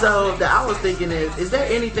is, though, that I was thinking is there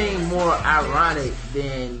anything more ironic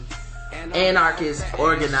than anarchists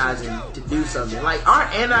organizing to do something? Like,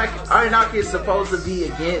 aren't anarchists supposed to be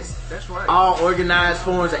against That's right. all organized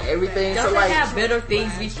forms of everything? Don't So, they like, have better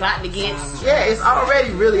things to be plotting against? yeah, it's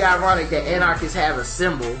already really ironic that anarchists have a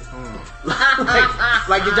symbol.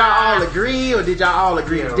 like, did y'all all agree, or did y'all all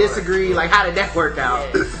agree to disagree? Like, how did that work out?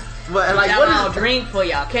 But like, Y'all what all is? drink for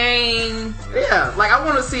y'all cane. Yeah, like I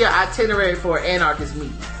want to see an itinerary for an anarchist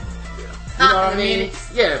meeting. You know what I mean?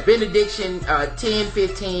 Minutes. Yeah, benediction, 10,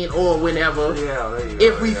 15, or whenever. Yeah, there you go.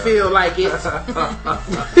 If we feel like it.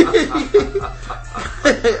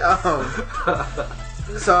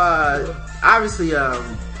 So obviously, I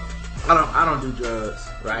don't do drugs,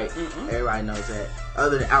 right? Everybody knows that.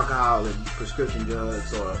 Other than alcohol and prescription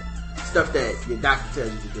drugs or stuff that your doctor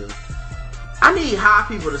tells you to do. I need high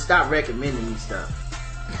people to stop recommending me stuff.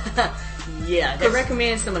 Yeah, they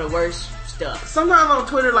recommend some of the worst stuff. Sometimes on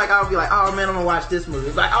Twitter, like, I'll be like, oh man, I'm gonna watch this movie.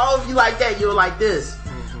 It's like, oh, if you like that, you'll like this.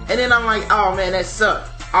 And then I'm like, oh man, that sucked.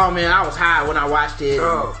 Oh man, I was high when I watched it.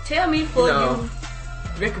 Oh. Tell me before You know.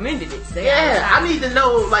 you recommended it. Say Yeah, I I need to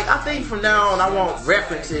know, like, I think from now on, I want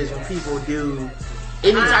references when people do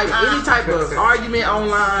any type of argument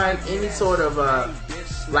online, any sort of,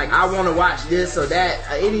 like, I want to watch this or that,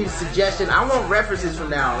 any suggestion. I want references from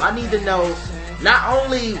now on. I need to know not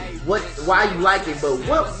only why you like it, but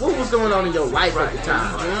what was going on in your life at the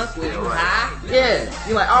time. drunk, was you high? Yeah,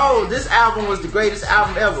 you're like, oh, this album was the greatest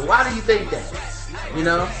album ever. Why do you think that? You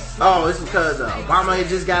know? Oh, it's because Obama had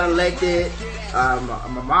just got elected. My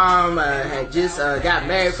mom had just got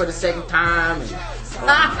married for the second time, and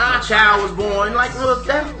my child was born. Like, well,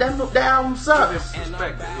 that album sucks.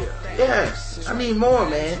 Respect it, yeah. Yeah, I need more,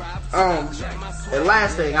 man. And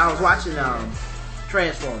last thing, I was watching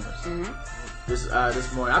Transformers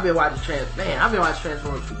this morning. I've been watching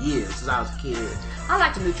Transformers for years, since I was a kid. I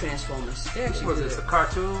like the new Transformers. They're actually Was good. this a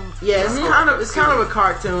cartoon? Yeah, it's kind of a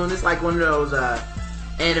cartoon. It's like one of those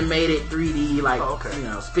animated 3D, like, you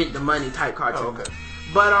know, spent the money type cartoon. Oh, okay.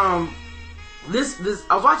 But this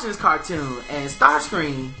I was watching this cartoon, and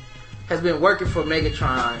Starscream has been working for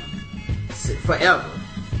Megatron forever.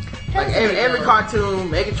 Like every cartoon,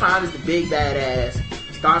 Megatron is the big badass.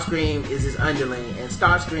 Starscream is his underling, and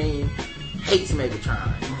Starscream hates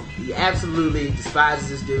Megatron. He absolutely despises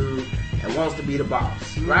this dude and wants to be the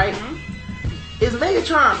boss, right? Is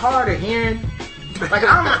Megatron hard of hearing? Like,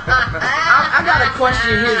 I gotta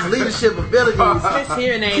question his leadership abilities. His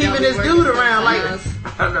hearing aid Keeping don't this work dude around, like,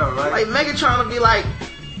 I know, right? like Megatron will be like,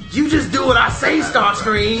 you just do what I say,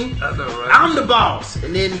 Starscream. I know, right? I'm the boss.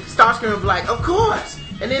 And then Starscream will be like, of course.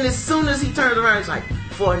 And then as soon as he turns around, he's like,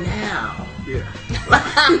 for now. Yeah.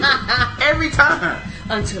 Every time.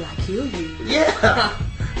 Until I kill you. Yeah.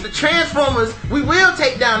 The Transformers, we will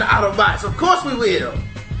take down the Autobots. Of course we will.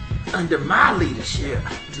 Under my leadership.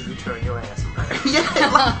 Yeah. Till you turn your ass around. Yeah,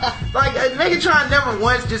 like Megatron never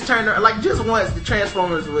once just turned around. Like, just once the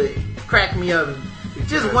Transformers would crack me up.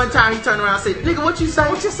 Just one time he turned around and said, nigga, what you say?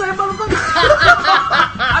 What you say, motherfucker?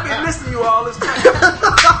 I've been listening to you all this time.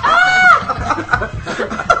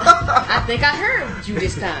 I think I heard you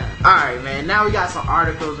this time. Alright, man. Now we got some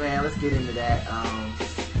articles, man. Let's get into that.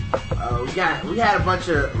 We had a bunch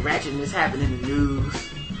of ratchetness happen in the news.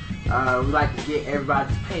 We like to get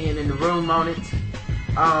everybody's opinion in the room on it.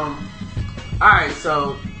 Alright,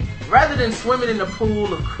 so rather than swimming in a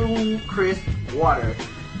pool of cool, crisp water,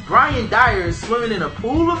 Brian Dyer is swimming in a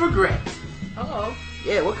pool of regret. Uh-oh.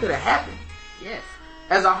 Yeah, what could have happened? Yes.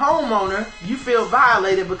 As a homeowner, you feel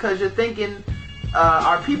violated because you're thinking,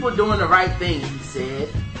 are people doing the right thing, he said.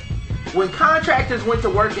 When contractors went to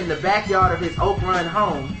work in the backyard of his Oak Run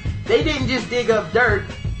home, they didn't just dig up dirt,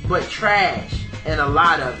 but trash, and a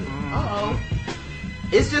lot of it. Uh-oh.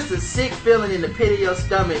 It's just a sick feeling in the pit of your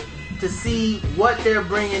stomach to see what they're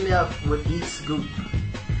bringing up with each scoop.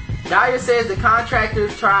 Dyer says the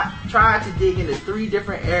contractors tried to dig into 3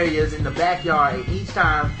 different areas in the backyard, and each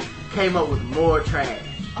time came up with more trash.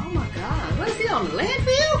 Oh my God. What is he on the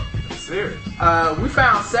landfill? I'm serious. We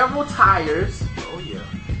found several tires Oh, yeah.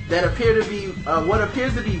 that appear to be what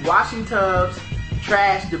appears to be washing tubs,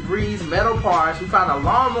 trash, debris, metal parts. We found a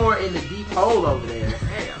lawnmower in the deep hole over there.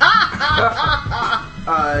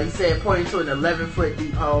 He said, pointing to an 11-foot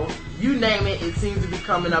deep hole. You name it, it seems to be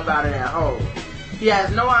coming up out of that hole. He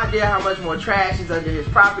has no idea how much more trash is under his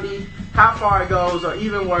property, how far it goes, or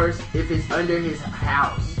even worse, if it's under his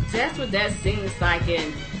house. That's what that seems like,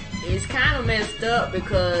 and it's kind of messed up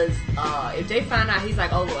because if they find out he's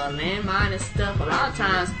like over a landmine and stuff, a lot of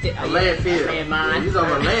times a landfill. Landmine. Yeah, he's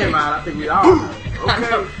over a landmine. I think we all know.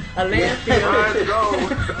 Okay. A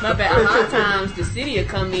landfill. My bad. A lot of times the city will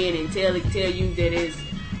come in and tell you that it's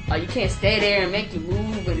you can't stay there and make you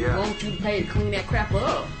move, and want you to pay to clean that crap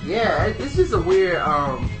up. Yeah, it's just a weird.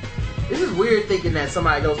 It's just weird thinking that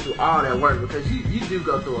somebody goes through all that work, because you do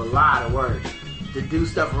go through a lot of work to do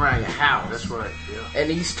stuff around your house. That's right, yeah. And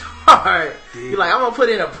then you start, you're like, I'm gonna put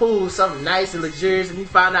in a pool, something nice and luxurious, and you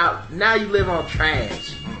find out now you live on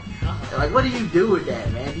trash. And like, what do you do with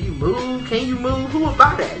that, man? Do you move? Can you move? Who would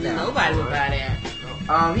buy that now? Nobody would buy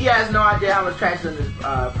that. He has no idea how much trash is under his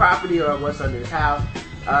property or what's under his house.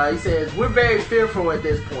 He says, we're very fearful at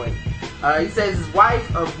this point. He says his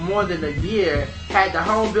wife of more than a year had the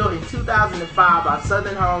home built in 2005 by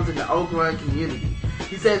Southern Homes in the Oak Run community.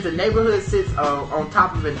 He says the neighborhood sits on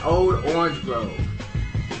top of an old orange grove.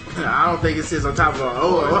 I don't think it sits on top of an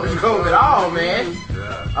old orange grove at all, man.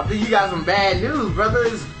 Yeah. I think you got some bad news, brother.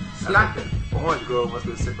 It's not the Orange Grove must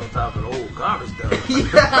have been sitting on top of an old garbage dump. He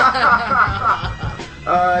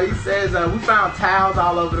says, we found towels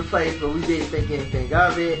all over the place, but we didn't think anything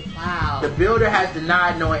of it. Wow. The builder has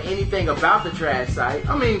denied knowing anything about the trash site.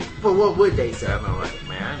 I mean, but what would they say? I know, like,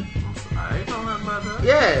 man, I ain't know nothing about that.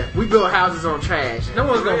 Yeah, we build houses on trash. No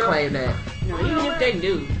one's gonna claim that. No, even if they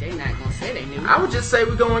knew, they not gonna say they knew. I would just say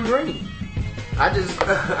we're going green. I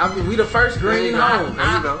mean, we the first green home.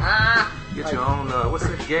 There you go. Get your own, what's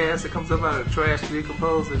that gas that comes up out of the trash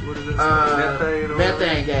decomposing? What is this? Methane?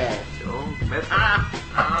 Methane gas. Your own methane.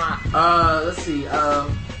 Let's see.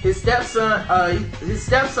 His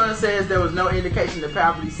stepson says there was no indication the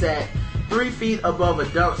property sat 3 feet above a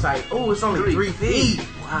dump site. Oh, it's only 3 feet.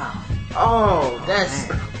 Wow. Oh, that's...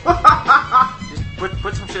 Just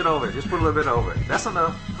put some shit over it. Just put a little bit over it. That's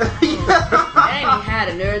enough. They ain't had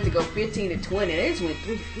a nerve to go 15 to 20. They just went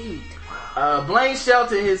 3 feet. Blaine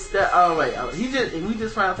Shelton, his we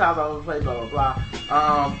just found towels all over the place, blah, blah,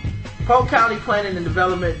 blah. Polk County Planning and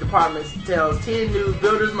Development Department tells 10 News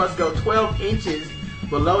builders must go 12 inches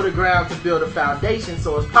below the ground to build a foundation,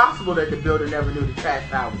 so it's possible that the builder never knew the trash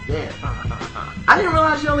pile was there. I didn't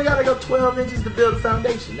realize you only gotta go 12 inches to build a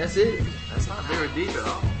foundation. That's it. That's not very deep at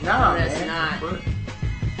all. No, that's not.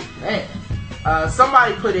 Man.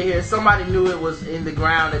 Somebody put it here. Somebody knew it was in the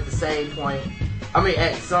ground at the same point. I mean,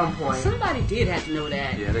 at some point. Somebody did have to know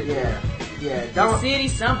that. Yeah, they did. Yeah. The city,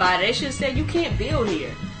 somebody. They should have said, you can't build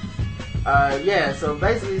here. So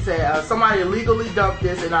basically said somebody illegally dumped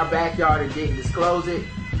this in our backyard and didn't disclose it.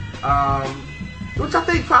 Which I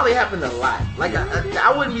think probably happened a lot. Like,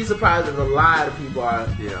 I wouldn't be surprised if a lot of people are.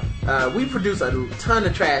 Yeah. We produce a ton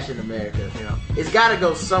of trash in America. Yeah. It's got to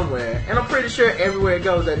go somewhere, and I'm pretty sure everywhere it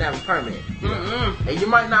goes doesn't have a permit. Mm-mm. And you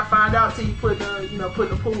might not find out till you put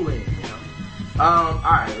the pool in.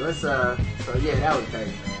 Alright, let's, so yeah, that was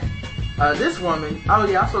crazy, man. This woman, I'm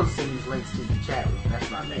supposed to send these links to the chat room, that's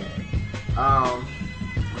my bad.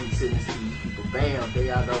 Let me send this to these people, bam, there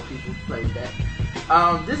y'all know people play with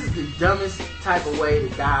that. This is the dumbest type of way to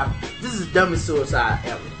die, this is the dumbest suicide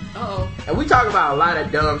ever. Uh-oh. And we talk about a lot of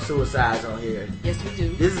dumb suicides on here. Yes, we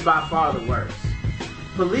do. This is by far the worst.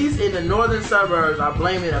 Police in the northern suburbs are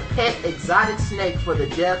blaming a pet exotic snake for the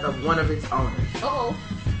death of one of its owners. Uh-oh.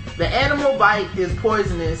 The animal bite is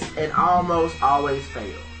poisonous and almost always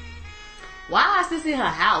fails. Why is this in her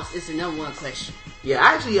house? It's the number one question. Yeah,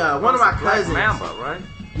 actually, one of my cousins. Mamba, right?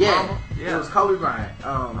 Yeah, Mamba? Yeah. It was Kobe Bryant.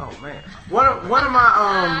 Oh man. One of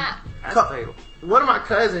my That's fatal. One of my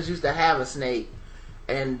cousins used to have a snake,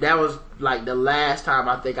 and that was like the last time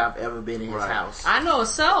I think I've ever been in his house. I know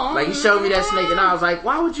so. Like, he showed me that snake, and I was like,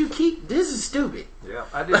 "Why would you keep? This is stupid." Yeah,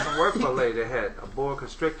 I did some work for a lady that had a boa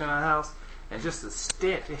constrictor in her house. And just the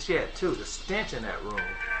stench, she had two, the stench in that room.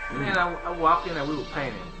 And then I walked in and we were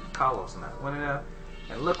painting Carlos and I went in there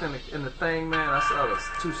and looked in the thing, man. I saw the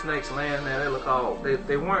two snakes laying there. They look all,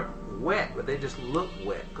 they weren't wet, but they just looked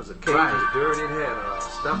wet because the cage was dirty. It had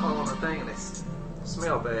stuff on the thing and they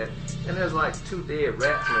smelled bad. And there's like 2 dead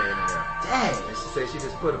rats laying in there. Dang. And she said she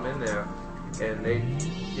just put them in there and they,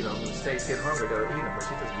 when the snakes get hungry, they'll eat them, but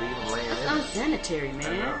she just leave them laying in there. Unsanitary,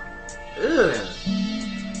 man.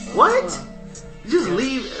 Ugh. What? Just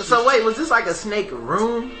leave. So wait, was this like a snake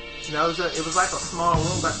room? No, it was like a small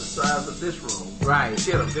room about the size of this room. Right. She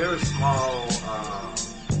had a very small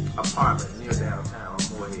apartment near downtown on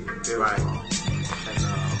Moorhead. Very small. And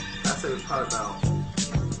I say it was probably about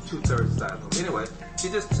 2/3 size of them. Anyway, she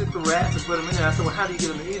just took the rats and put them in there. I said, well, how do you get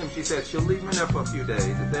them to eat them? She said she'll leave them in there for a few days.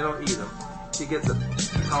 If they don't eat them, she gets a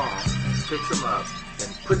tongue, picks them up, and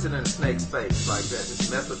puts it in the snake's face like that.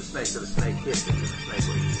 Just mess with the snake so the snake hits it and the snake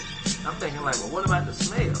will eat it. I'm thinking like, well, what about the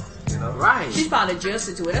smell? You know? Right. She's probably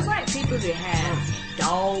adjusted to it. That's like people that have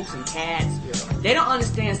dogs and cats. Yeah. They don't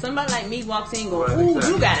understand. Somebody like me walks in going, Right, ooh,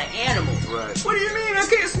 exactly. you got an animal. Right. What do you mean? I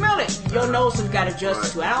can't smell it. Your nose has got adjusted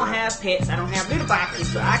Right, to it. I don't right. have pets. I don't have little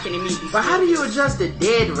boxes, so I can immediately But how smell do it. you adjust the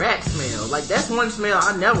dead rat smell? Like, that's one smell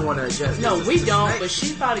I never want to adjust. No, It's we the don't, snake. but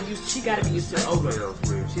she's probably used, she got to be used to the Snake odor. smells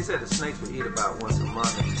weird. She said the snakes would eat about once a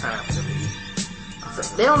month and it's time for them to eat.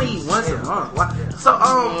 They only eat once a month. Why? So,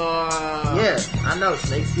 yeah, I know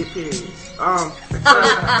snakes get periods.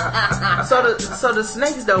 So the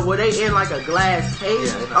snakes though, were they in like a glass cage?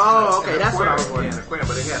 Yeah, Oh, okay, that's what I was Yeah, wondering. an aquarium,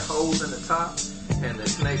 but they had holes in the top, and the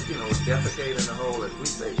snakes, you know, would defecate in the hole, as we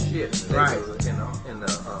say, shit. And they Right. were, you know, in the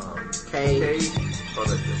Cage. or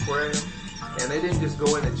the aquarium, and they didn't just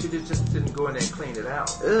go in and she just didn't go in there and clean it out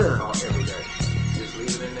Ugh. every day. Just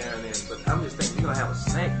leave it in there and then. But I'm just thinking, you're gonna have a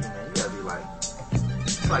snake, man. You gotta be like,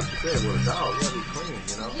 it's like you said with a dog, you gotta be clean,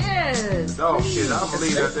 you know. Yes. Dog shit, I'll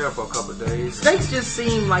leave that there for a couple of days. Snakes just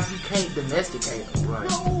seem like you can't domesticate them. Right.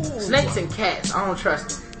 No. Snakes and cats, I don't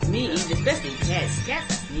trust them. Me either, especially cats.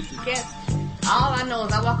 Cats are sneaky cats. All I know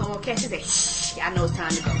is I walk on one cat, she say, shh, I know it's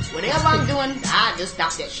time to go. Whatever I'm doing, I just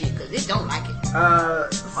stop that shit, cause it don't like it.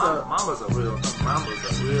 So, Mamas are real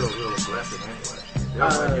aggressive anyway. They'll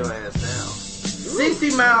run your ass down. 60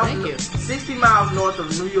 Thank you. 60 miles north of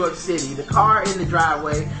New York City, the car in the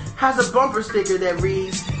driveway has a bumper sticker that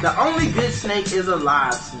reads, "The only good snake is a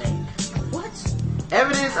live snake." What?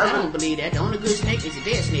 Evidence I of don't believe that. The only good snake is a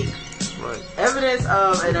dead snake. Right. Evidence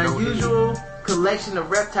of an unusual collection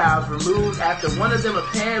of reptiles removed after one of them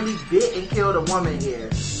apparently bit and killed a woman here.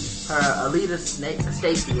 Her Alita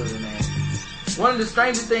Stacy was her name. One of the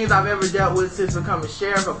strangest things I've ever dealt with since becoming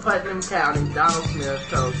sheriff of Putnam County, Donald Smith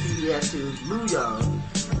told CBS 2's Lou Young.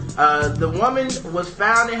 The woman was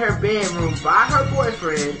found in her bedroom by her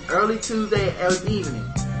boyfriend early Tuesday evening.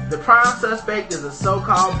 The prime suspect is a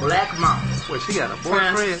so-called black mama. Well, she got a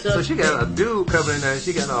boyfriend, so she got a dude coming in there and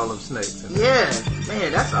she got all them snakes in there. Yeah,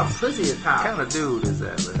 man, that's a pussy is What powerful. kind of dude is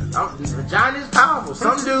that, man? The vagina is powerful.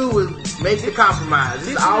 Some dude will make the compromise.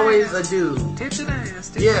 It's always a dude. Tits and ass.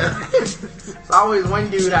 Tits Yeah. and ass. It's always one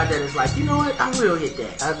dude out there that's like, you know what? I will hit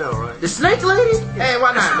that. I know, right? The snake lady? Hey,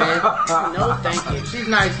 why not, man? No, thank you. She's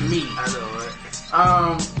nice to me. I know,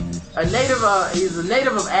 right? He's a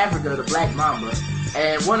native of Africa, the black mamba,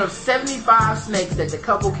 and one of 75 snakes that the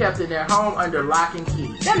couple kept in their home under lock and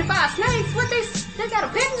key. 75 snakes? What they got a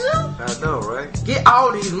petting zoo? I know, right? Get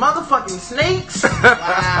all these motherfucking snakes out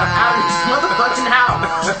of this motherfucking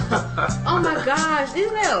house. Oh my gosh,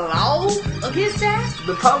 isn't that a law against that?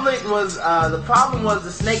 The problem was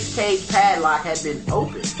the snake's cage padlock had been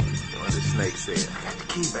opened. What the snake said. I got the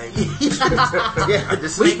key, baby. Yeah, the We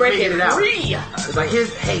snake break figured it it out. free. It's like,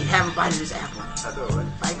 hey, have a bite of this apple. I know, right?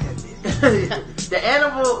 Like that bitch. The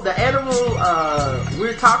animal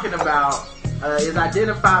we're talking about is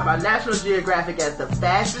identified by National Geographic as the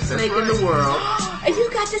fastest That's snake in right. the world. And you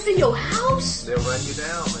got this in your house? They'll run you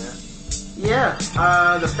down, man.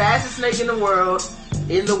 Yeah, the fastest snake in the world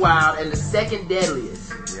in the wild and the second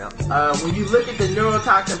deadliest. Yep. When you look at the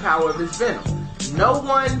neurotoxin power of its venom, no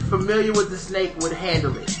one familiar with the snake would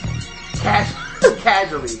handle it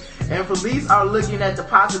casually. And police are looking at the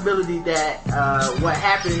possibility that what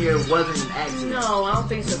happened here wasn't an accident. No, I don't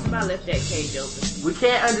think so. Somebody left that cage open. We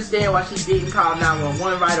can't understand why she didn't call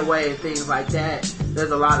 911 right away and things like that.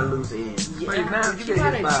 There's a lot of loose ends. But now you She get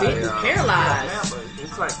got hit it by bitten, paralyzed. Yeah, but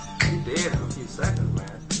it's like you dead in a few seconds, man.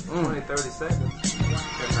 20, 30 seconds.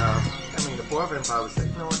 And I mean, the boyfriend probably said,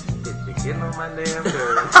 you know what, you're getting on my damn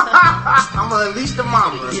nerves. I'm gonna unleash the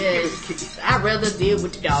mama. Yes. I'd rather deal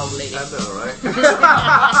with the dog lady. I know, right?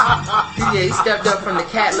 Yeah, he stepped up from the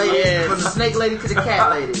cat lady, Yes. from the snake lady to the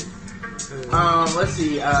cat lady. Let's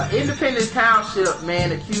see. Independence Township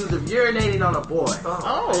man accused of urinating on a boy.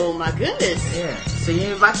 Oh my goodness. Yeah.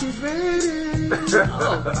 Seems like he's ready.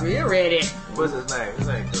 Oh, we're ready. What's his name? His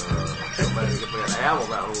name somebody that made an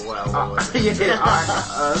album out of a while ago. Yeah, alright.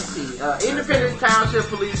 Let's see. Independence Township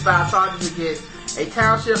police filed charges against a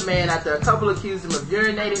township man after a couple accused him of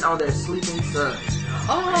urinating on their sleeping son.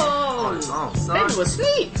 Oh, his own son? baby was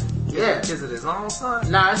asleep. Yeah. Is it his own son?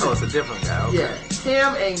 Nah, it's it's a different guy. Okay. Yeah,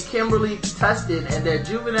 Tim and Kimberly Tustin and their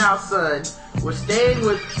juvenile son were staying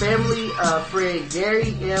with family friend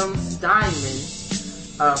Gary M.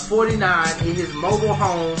 Steinman, 49, in his mobile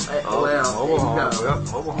home. Mobile home. There you go.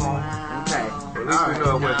 Yep, mobile home. Okay. At least we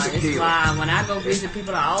know it went It's tequila. fine. When I go visit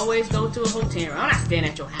people, I always go to a hotel room. I'm not staying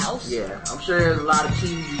at your house. Yeah, I'm sure there's a lot of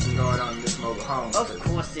cheese eating going on in this mobile home. Of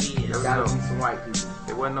course it is. There's gotta be some white people.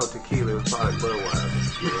 It wasn't no tequila, it was probably Budweiser.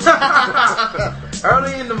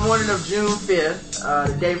 Early in the morning of June 5th,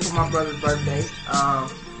 the day before my brother's birthday,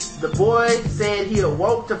 the boy said he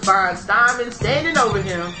awoke to find Steinman standing over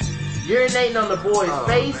him, urinating on the boy's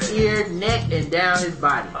face, man. ear, neck, and down his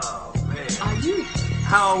body. Oh, man. Are you?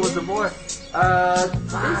 How old was the boy?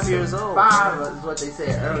 5 years old. 5 is what they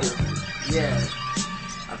said earlier. Yeah.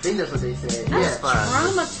 I think that's what they said. That's Yeah.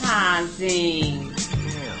 traumatizing. Damn,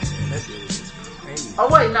 man, that dude is crazy. Oh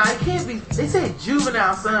wait, no, it can't be. They said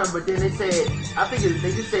juvenile son, but then they said, I think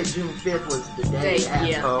they just said June 5th was the day after.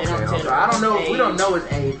 Yeah, Oh, they don't okay, tell okay. So I don't know. age. We don't know his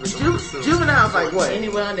age, but juvenile's like what?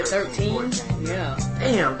 Anywhere under 13? Yeah.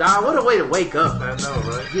 Damn, dog, what a way to wake up. I know,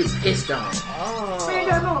 right? Get pissed on. Oh. We ain't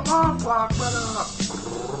got no alarm clock, but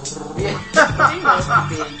He Yeah. must have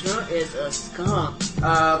been drunk as a skunk.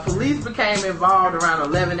 Police became involved around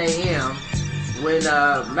 11 a.m. when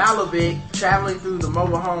Malavik, traveling through the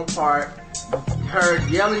mobile home park, heard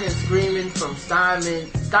yelling and screaming from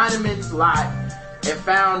Steineman's lot and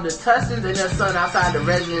found the Tustons and their son outside the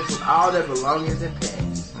residence with all their belongings and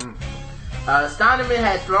pets. Steineman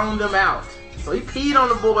had thrown them out. So he peed on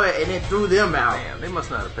the boy and then threw them out. damn, they must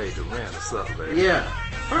not have paid the rent or something, baby. Yeah.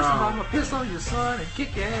 First of all, I'm gonna piss on your son and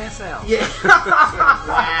kick your ass out. Yeah.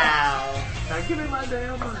 Wow. Now give me my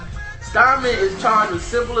damn money. Steinman is charged with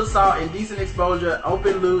simple assault, indecent exposure,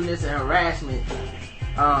 open lewdness, and harassment.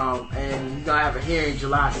 And he's gonna have a hearing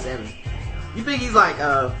July 7th. You think he's like,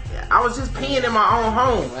 I was just peeing in my own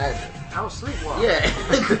home. I was sleepwalking. Yeah.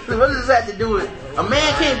 What does this have to do with a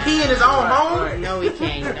man can't pee in his own home? right. No, he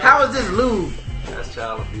can't. No. How is this lewd? That's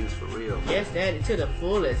child abuse for real. Yes, daddy, to the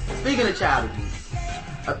fullest. Speaking of child abuse,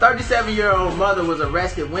 a 37-year-old mother was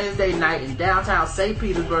arrested Wednesday night in downtown St.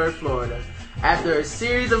 Petersburg, Florida, after a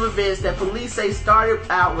series of events that police say started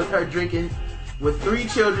out with her drinking with 3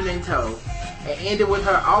 children in tow and ended with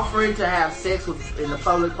her offering to have sex in the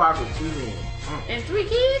public park with 2 men. And 3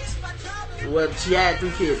 kids? Well, she had 3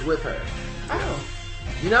 kids with her. Oh.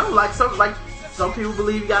 You know, like some people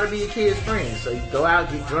believe you gotta be a kid's friend. So you go out,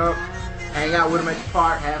 get drunk, hang out with them at the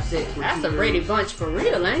park, have sex with That's 2 a Brady Bunch for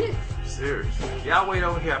real, ain't it? Serious. Y'all wait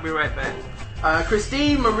over here. I'll be right back.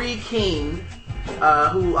 Christine Marie King,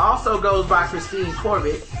 who also goes by Christine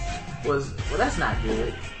Corbett, well, that's not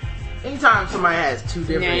good. Anytime somebody has 2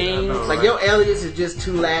 different Names. like your alias is just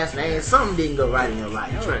 2 last names, something didn't go right in your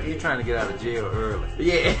life. You're trying to get out of jail early.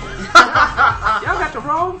 Yeah. Y'all got the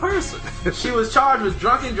wrong person. She was charged with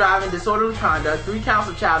drunken driving, disorderly conduct, 3 counts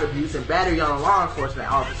of child abuse, and battery on a law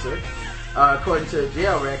enforcement officer, according to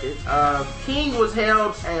jail records. King was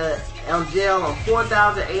held on jail on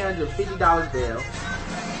 $4,850 bail.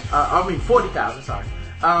 $40,000, sorry.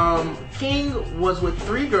 King was with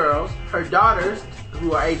 3 girls, her daughters,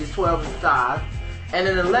 who are ages 12 and 5, and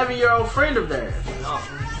an 11-year-old friend of theirs.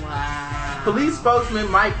 Wow. Police spokesman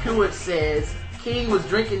Mike Hewitt says King was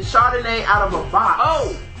drinking Chardonnay out of a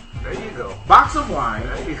box. There you go. Box of wine.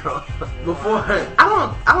 There you go. Before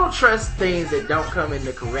I don't trust things that don't come in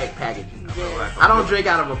the correct packaging. I don't drink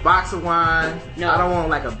out of a box of wine. No. I don't want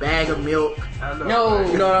like a bag of milk. I know, No.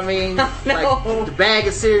 right? You know what I mean? No. Like the bag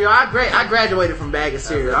of cereal. I graduated from bag of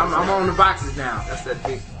cereal. I'm on the boxes now. That's that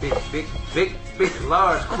big,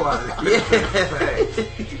 large quantity. Yeah.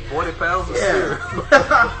 40 pounds of Yeah. cereal.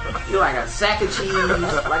 You like a sack of cheese.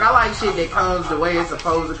 Like I like shit that comes the way it's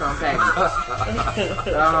supposed to come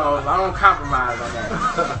packaged. I don't compromise on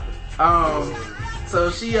that. So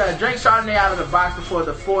she drank Chardonnay out of the box before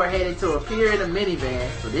the 4 headed to a pier in a minivan.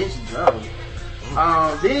 So then she drove.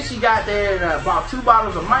 Then she got there and bought 2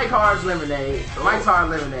 bottles of Mike's Hard Lemonade,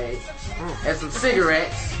 and some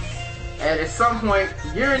cigarettes. And at some point,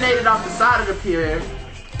 urinated off the side of the pier.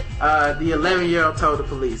 The 11-year-old told the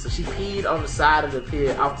police. So she peed on the side of the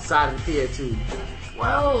pier, off the side of the pier too.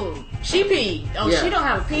 Wow. Oh, she peed. Oh, Yeah. she don't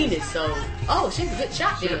have a penis, so she's a good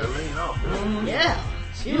shot She had there. to lean off. Yeah.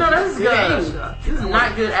 She You know, that's good aim. good. This is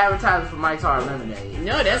not good advertising for Mike's Hard Lemonade.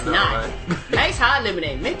 No, that's No, not. right? Nice hot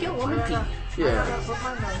lemonade. Make your woman pee. Yeah. I put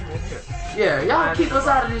my name in here. Yeah, y'all keep us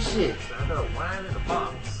out of this shit. I got wine in the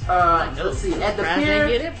box. Let's see. At the Surprised they pier,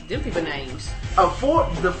 get them people names. the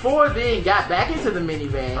 4 then got back into the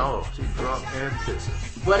minivan. Oh, she's drunk and pissing.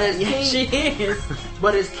 But as Yeah, she King, is.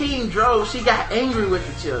 but as King drove, she got angry with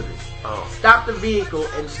the children, Oh. stopped the vehicle,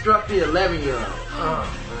 and struck the 11-year-old. Oh,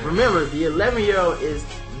 man. Remember, the 11-year-old is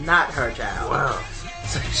not her child. Wow.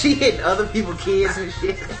 So she hitting other people's kids and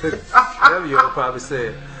shit. Whatever you probably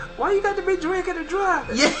said, why you got to be drinking and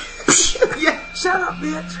driving? Yeah, yeah. Shut up,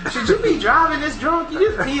 bitch. Should you be driving this drunk? You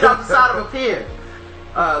just peed off the side of a pier.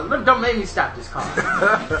 Look, don't make me stop this car.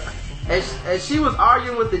 As she was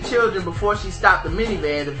arguing with the children before she stopped the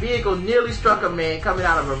minivan, the vehicle nearly struck a man coming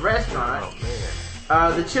out of a restaurant. Oh, man.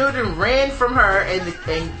 The children ran from her, and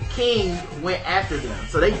King went after them.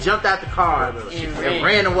 So they jumped out the car and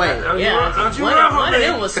ran away. Yeah, one of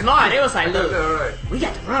them was smart. They was like, look, we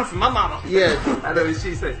got to run from my mama. Yeah. I know what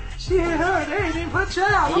she said. She ain't her. They ain't even her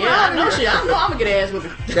child. Yeah, I know I'm gonna get ass with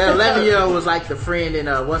her. That 11-year-old was like the friend in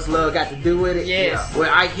What's Love Got to Do With It? Yes. Where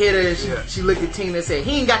Ike hit her, and she looked at Tina and said,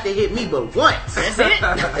 he ain't got to hit me but once. That's it.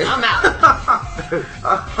 I'm out.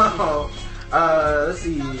 Let's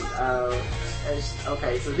see.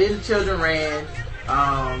 Okay, so then the children ran.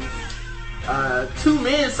 2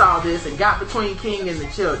 men saw this and got between King and the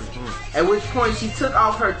children. At which point she took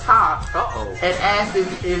off her top and asked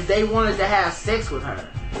if they wanted to have sex with her.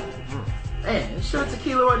 Man, sure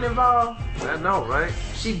tequila wasn't involved? I know, right?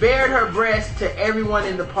 She bared her breast to everyone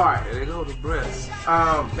in the park. There they go, the breasts.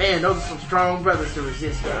 Man, those are some strong brothers to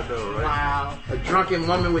resist her. I know, right? Wow. A drunken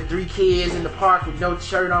woman with 3 kids in the park with no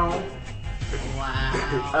shirt on.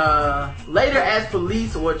 Wow. Later, as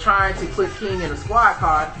police were trying to put King in a squad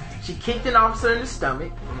car, she kicked an officer in the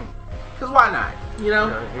stomach. Cause why not? You know?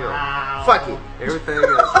 Wow. Fuck it. Everything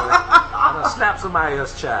else. I done slapped somebody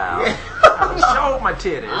else's child. I done showed my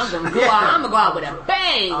titties. I'm gonna go out with a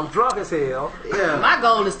bang. I'm drunk as hell. Yeah. My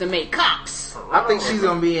goal is to make cops. I think she's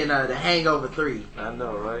gonna be in The Hangover 3. I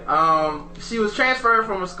know, right? She was transferred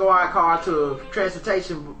from a squad car to a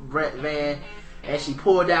transportation van, and she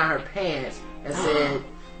pulled down her pants and said,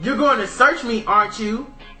 "You're going to search me, aren't you?"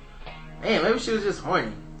 Man, maybe she was just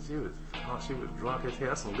horny. She was drunk as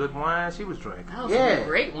hell. Some good wine she was drinking. That was some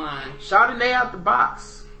great wine. Chardonnay out the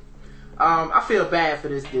box. I feel bad for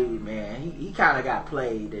this dude, man. He kind of got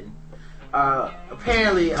played, and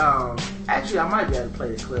apparently, actually, I might be able to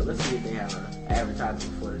play the clip. Let's see if they have an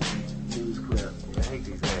advertisement for the news clip. Yeah, I hate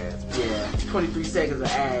these ads. Yeah, 23 seconds of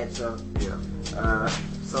ad. So Yeah.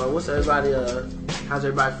 so what's everybody? How's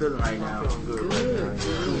everybody feeling right now? I'm feeling good right now.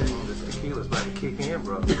 Yeah. This tequila's about to kick in,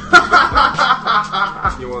 bro.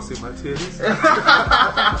 You want to see my titties?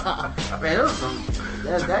 Man, it was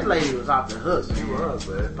that lady was off the hook. She was,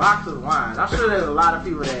 man. Box of wine. I'm sure there's a lot of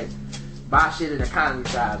people that buy shit in the economy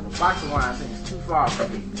size, but box of wine seems too far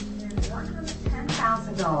from me.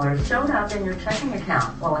 $110,000 showed up in your checking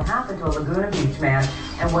account. Well, it happened to a Laguna Beach man,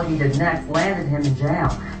 and what he did next landed him in jail.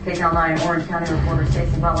 KCAL 9 Orange County reporter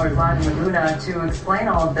Stacey Butler is live in Laguna to explain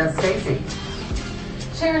all of this. Stacey.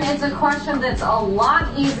 Sharon, it's a question that's a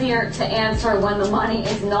lot easier to answer when the money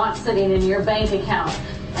is not sitting in your bank account.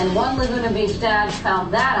 And one Laguna Beach dad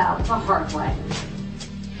found that out the hard way.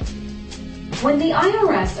 When the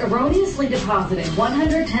IRS erroneously deposited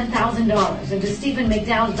 $110,000 into Stephen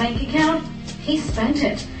McDowell's bank account, he spent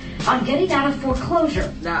it on getting out of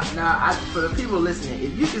foreclosure. Now, for the people listening,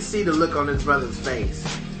 if you can see the look on this brother's face,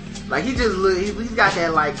 like he's got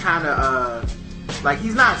that like kind of like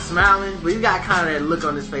he's not smiling, but he's got kind of that look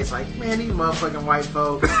on his face, like, man, these motherfucking white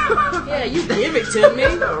folks. Yeah, you give it to me.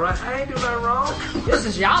 Right? I ain't do nothing wrong. This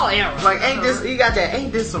is y'all era. Like, ain't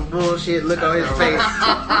this some bullshit look on his face?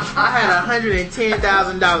 I had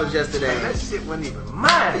 $110,000 yesterday. That shit wasn't even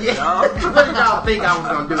mine, Yeah. y'all. What did y'all think I was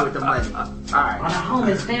gonna do with the money? All On right. a home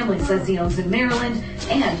his family says he owns in Maryland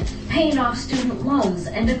and paying off student loans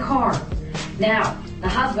and a car. Now, the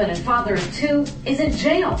husband and father of 2 is in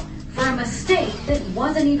jail for a mistake that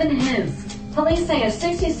wasn't even his. Police say a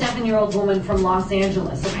 67-year-old woman from Los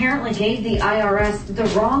Angeles apparently gave the IRS the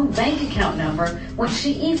wrong bank account number when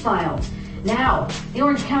she e-filed. Now, the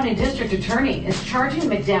Orange County District Attorney is charging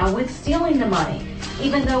McDowell with stealing the money,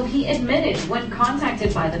 even though he admitted when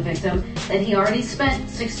contacted by the victim that he already spent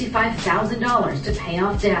 $65,000 to pay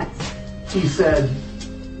off debts. He said,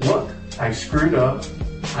 look, I screwed up.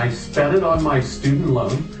 I spent it on my student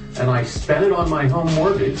loan, and I spent it on my home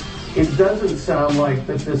mortgage. It doesn't sound like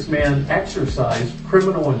that this man exercised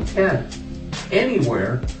criminal intent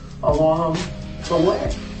anywhere along the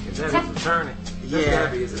way. Is that his attorney? Yeah,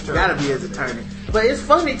 gotta be his attorney. But it's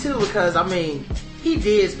funny too because I mean, he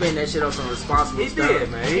did spend that shit on some responsible stuff. He did,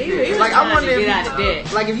 man. He did. Like I wonder get out of debt.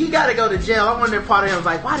 like if he got to go to jail, I wonder if part of him was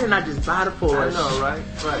like, why didn't I just buy the Porsche? I know, right?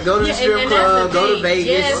 Right. Go to the strip club, go to Vegas.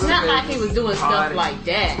 Yeah, it's go to not Vegas. like he was doing stuff Party. like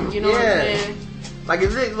that. You know what I'm saying? Like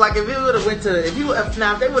if it would have went to if they would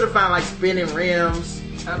have found like spinning rims,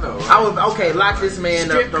 I know, right? I would lock this man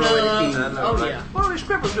Strip up, throw away the club. keys. I know, Oh, right? yeah. What are these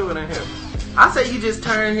strippers doing in here? I say you just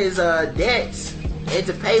turn his debts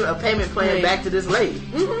into a payment plan Right. back to this lady.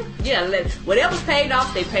 Mm-hmm. Yeah, whatever's paid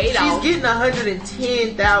off, they paid She's off. getting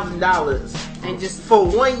 $110,000 And just for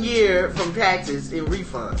 1 year from taxes in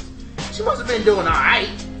refunds. she must have been doing all right.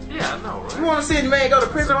 Yeah, I know, right? You want to see the man go to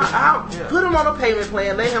prison? I'll Yeah. put him on a payment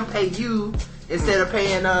plan. Let him pay you instead of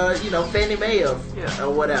paying, Fannie Mae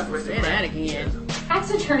or whatever. Say that again.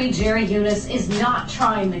 Tax attorney Jerry Eunice is not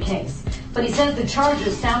trying the case, but he says the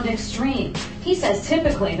charges sound extreme. He says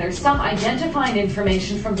typically there's some identifying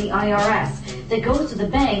information from the IRS that goes to the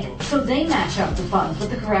bank so they match up the funds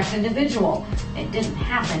with the correct individual. It didn't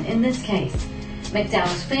happen in this case.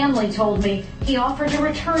 McDowell's family told me he offered to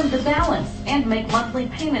return the balance and make monthly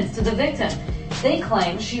payments to the victim. They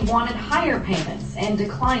claim she wanted higher payments and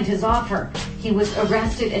declined his offer. He was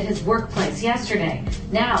arrested at his workplace yesterday.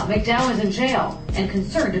 Now McDowell is in jail and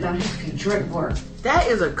concerned about his future at work. That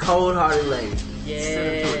is a cold-hearted lady.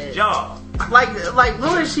 Yeah. Job. Like,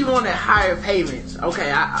 what if she wanted higher payments? Okay,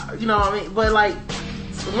 you know what I mean? But like,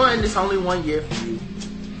 one, it's only 1 year for you,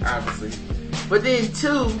 obviously. But then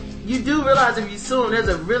two, you do realize if you sue him, there's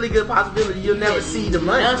a really good possibility you'll never see the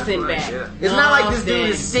money. Nothing back. Yeah. It's not like this dude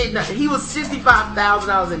is sitting. He was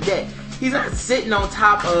 $65,000 in debt. He's not sitting on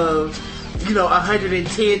top of,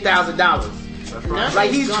 $110,000. That's right.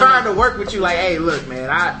 Like he's trying to work with you. Like, hey, look, man,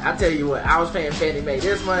 I tell you what, I was paying Fannie Mae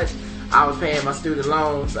this much. I was paying my student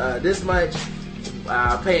loans this much.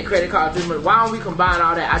 Paying credit cards this much. Why don't we combine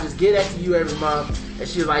all that? I just get that to you every month. And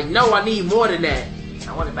she's like, no, I need more than that.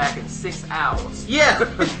 I want it back in 6 hours. Yeah,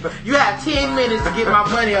 you have 10 minutes to get my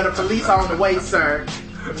money or the police are on the way, sir.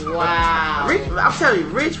 Wow. I'm telling you,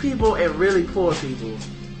 rich people and really poor people,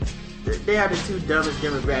 they are the two dumbest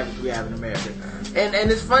demographics we have in America.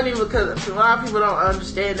 And it's funny because a lot of people don't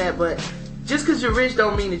understand that, but just because you're rich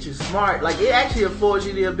don't mean that you're smart. Like, it actually affords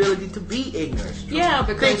you the ability to be ignorant. Yeah,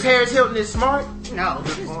 because... Think Paris Hilton is smart? No,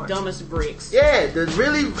 she's dumb as bricks. Yeah, the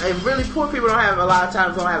really poor people don't have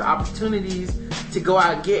opportunities to go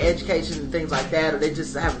out and get education and things like that, or they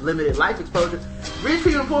just have limited life exposure. Rich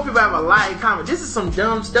people and poor people have a lot in common. This is some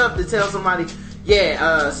dumb stuff to tell somebody,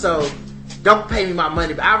 so don't pay me my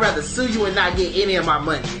money, but I'd rather sue you and not get any of my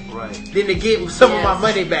money than to get some of my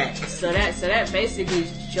money back. So that basically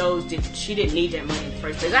shows that she didn't need that money in the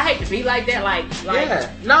first place. I hate to be like that,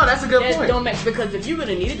 no, that's a good point. Don't make, because if you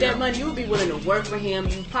really needed that money, you would be willing to work for him.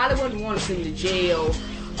 You probably wouldn't want to send him to jail.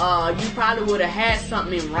 You probably would have had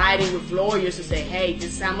something in writing with lawyers to say, hey,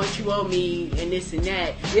 this is how much you owe me and this and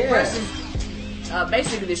that. Yeah. Versus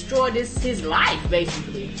basically destroyed his life,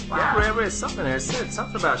 basically. Wow. I read something there. It said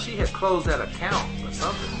something about she had closed that account or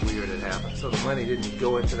something weird had happened. So the money didn't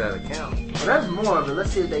go into that account. Well, that's more of it.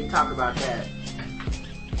 Let's see if they talk about that.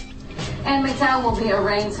 And McDowell will be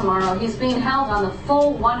arraigned tomorrow. He's being held on the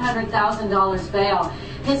full $100,000 bail.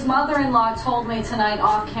 His mother-in-law told me tonight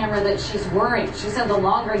off camera that she's worried. She said the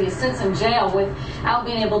longer he sits in jail without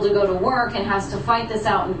being able to go to work and has to fight this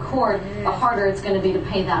out in court, the harder it's going to be to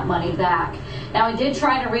pay that money back. Now, he did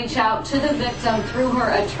try to reach out to the victim through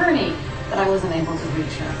her attorney, but I wasn't able to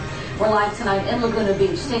reach her. We're live tonight in Laguna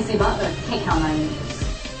Beach. Stacey Butler, KCAL 9 News.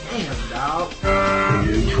 Damn, dog. The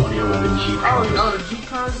new 2011 Jeep Compass. Oh, the Jeep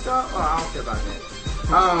Compass, dog? Oh, I don't care about that.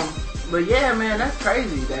 But yeah, man, that's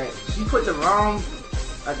crazy that she put the wrong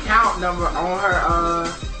account number on her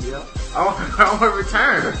on her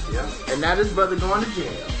return. Yeah. And now this brother going to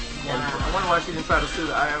jail. Wow. I wonder why she didn't try to sue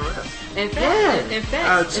the IRS. In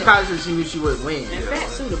fact, she probably said she knew she would win. In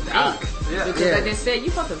fact, sue the bank. Because like they said,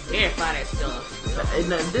 you supposed to verify that stuff.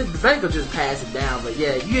 And the bank will just pass it down, but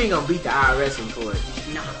yeah, you ain't gonna beat the IRS in court.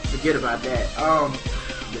 No. Forget about that.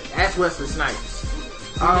 That's Wesley Snipes.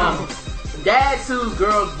 Dad sues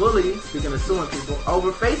girls bully, speaking of suing people,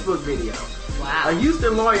 over Facebook video. Wow. A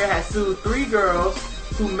Houston lawyer has sued 3 girls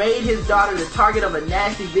who made his daughter the target of a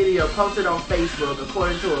nasty video posted on Facebook,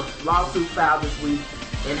 according to a lawsuit filed this week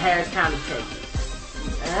in Harris County, Texas.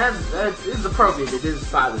 And it's appropriate that this is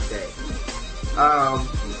Father's Day.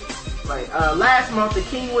 Last month, the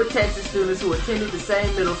Kingwood, Texas students who attended the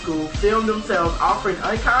same middle school filmed themselves offering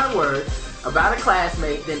unkind words about a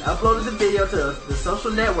classmate, then uploaded the video to the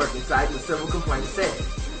social networking site, the civil complaint said.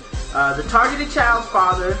 The targeted child's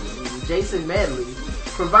father, Jason Medley,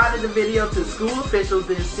 provided the video to school officials,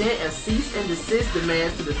 then sent a cease and desist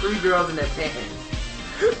demands to the 3 girls and their parents.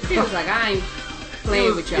 He was like, I ain't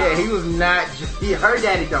playing with y'all. Yeah, he was not. Her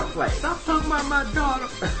daddy don't play. Stop talking about my daughter.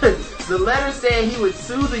 The letter said he would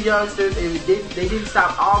sue the youngsters if they didn't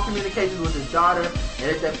stop all communications with his daughter,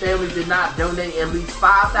 and if their families did not donate at least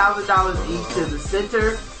 $5,000 each to the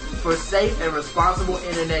Center for Safe and Responsible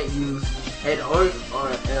Internet Use, an Oregon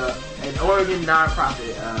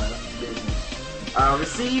nonprofit business.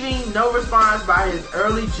 Receiving no response by his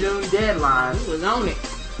early June deadline. He was on it.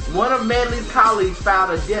 One of Manley's colleagues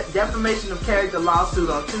filed a defamation of character lawsuit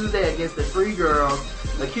on Tuesday against the three girls,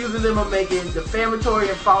 accusing them of making defamatory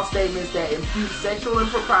and false statements that impute sexual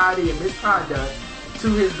impropriety and misconduct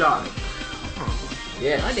to his daughter.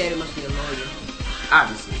 Yeah. My daddy must be a lawyer.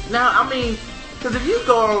 Obviously. Now, I mean, because if you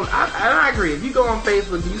go on, I agree, if you go on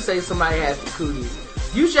Facebook and you say somebody has the cooties,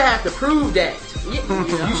 you should have to prove that.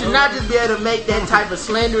 You should not just be able to make that type of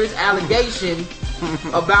slanderous allegation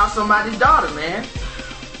about somebody's daughter, man.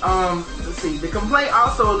 Let's see. The complaint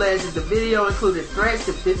also alleges the video included threats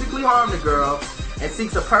to physically harm the girl and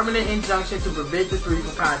seeks a permanent injunction to prevent the three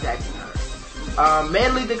from contacting her.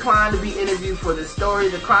 Manley declined to be interviewed for this story.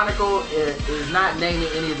 The Chronicle is not naming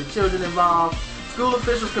any of the children involved. School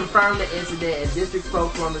officials confirmed the incident, and district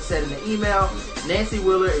spokeswoman said in an email, Nancy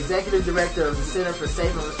Willard, executive director of the Center for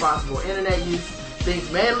Safe and Responsible Internet Use, thinks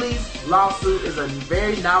Manley's lawsuit is a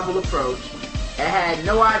very novel approach and had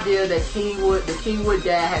no idea that the Kingwood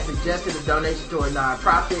dad had suggested a donation to a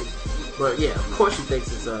nonprofit. But yeah, of course she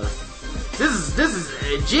thinks it's this is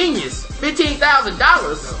a genius. $15,000.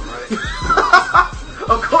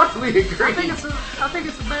 Of course we agree. I think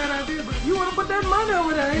it's a bad idea, but you want to put that money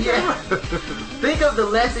over there, ain't you? Think of the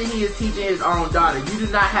lesson he is teaching his own daughter. You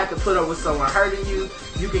do not have to put up with someone hurting you.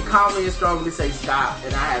 You can calmly and strongly say stop,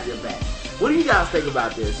 and I have your back. What do you guys think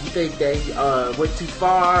about this? You think they went too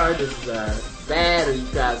far? This is bad, or you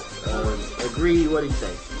guys agree? What do you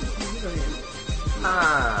think?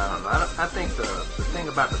 I think the thing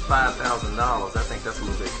about the $5,000, I think that's a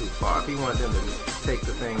little bit too far. If he wanted them to take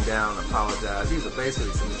the thing down, apologize. These are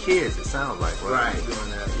basically some kids, it sounds like, right? He's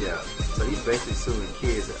doing that, yeah. So he's basically suing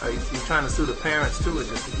kids. He's trying to sue the parents too, or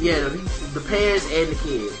just the kids? Yeah, the parents and the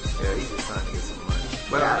kids. Yeah, he's just trying to get some money.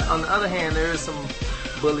 But on the other hand, there is some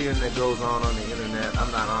bullying that goes on the internet.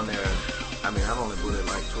 I'm not on there. I mean, I've only bullied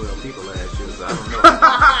like 12 people last year, so I don't know.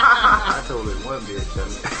 I told it one bitch.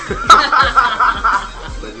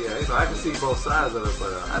 But yeah, I can see both sides of it,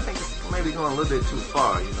 but I think it's maybe going a little bit too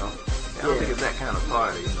far, I don't think it's that kind of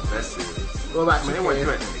party, that's serious. What about they weren't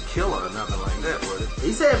threatening to kill her or nothing like that, were they?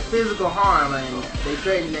 He said physical harm, and they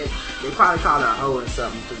threatened that they probably called her a hoe or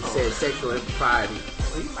something because he said sexual impropriety.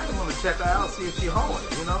 Well, you might want to check her out, see if she's hoeing,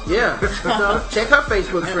 Yeah. So check her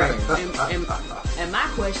Facebook friends. And my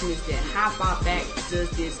question is that how far back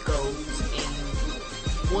does this go, and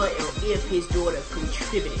what or if his daughter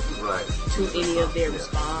contributed to any of their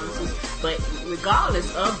responses? But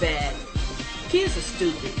regardless of that, kids are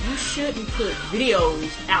stupid. You shouldn't put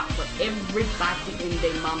videos out for everybody and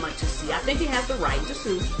their mama to see. I think he has the right to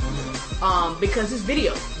sue. Because it's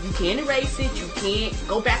video. You can't erase it. You can't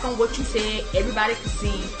go back on what you said. Everybody can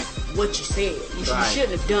see what you said. You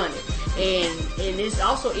shouldn't have done it. And this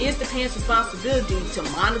also is the parents' responsibility to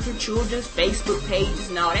monitor children's Facebook pages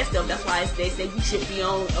and all that stuff. That's why they say you should be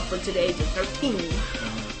on up until the age of 13.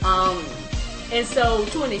 And so,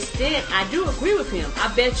 to an extent, I do agree with him.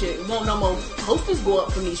 I bet you it won't no more posters go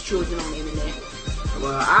up from these children on the internet.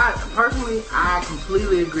 Well, I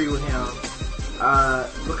completely agree with him.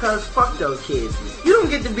 Because fuck those kids. You don't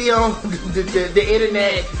get to be on the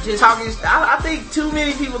internet just talking. I think too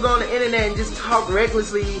many people go on the internet and just talk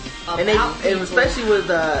recklessly, and especially with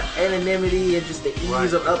anonymity and just the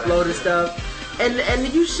ease of uploading stuff. And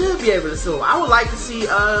you should be able to sue. I would like to see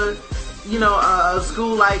a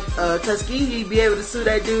school like Tuskegee be able to sue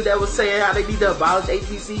that dude that was saying how they need to abolish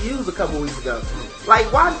HBCUs a couple weeks ago.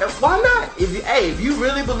 Like, why not? If you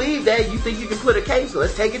really believe that, you think you can put a case,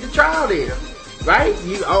 let's take it to trial then. Right?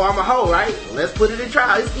 I'm a hoe, right? Well, let's put it in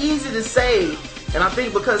trial. It's easy to say, and I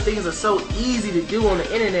think because things are so easy to do on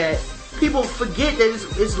the internet, people forget that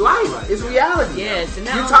it's life, it's reality. Yes, and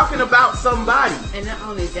you're talking about somebody. And not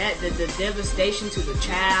only that, the devastation to the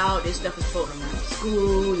child, this stuff is floating around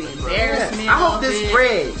school, the embarrassment. I hope this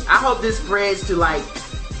spreads. I hope this spreads to like,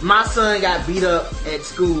 my son got beat up at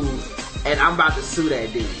school, and I'm about to sue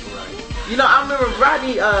that dude. I remember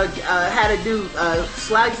Rodney had a dude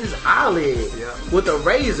slice his eyelid with a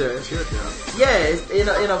razor. Yes, in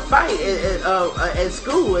a fight at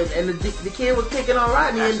school, and the kid was picking on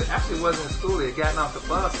Rodney. Actually wasn't in school. He had gotten off the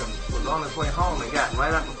bus and was on his way home and got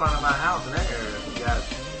right up in front of my house in that area. The guy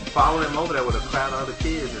followed him over there with a crowd of other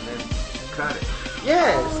kids and then cut it.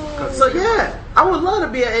 Yes. So yeah, I would love to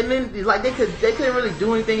be, and then like they couldn't really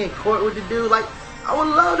do anything in court with the dude. Like, I would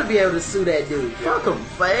love to be able to sue that dude. Fuck him.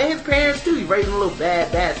 But and his parents too. He's raising a little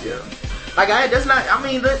bad bastard. Like that's not. I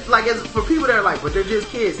mean, like for people that are like, but they're just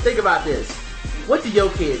kids. Think about this. What do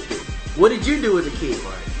your kids do? What did you do as a kid?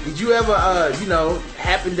 Did you ever,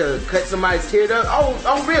 happen to cut somebody's tear duct?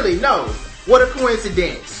 Oh, really? No. What a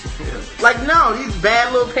coincidence. Like, no, these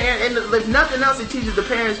bad little parents, and if nothing else, it teaches the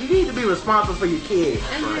parents, you need to be responsible for your kids.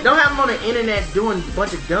 Right. Don't have them on the internet doing a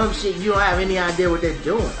bunch of dumb shit. You don't have any idea what they're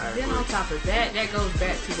doing. Then on top of that, that goes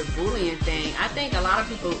back to the bullying thing. I think a lot of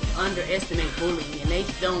people underestimate bullying, and they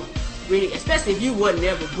don't really, especially if you wasn't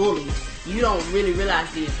ever bullied, you don't really realize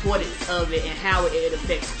the importance of it and how it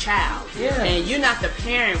affects a child. Yeah. And you're not the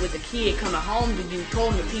parent with the kid coming home to you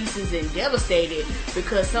torn to pieces and devastated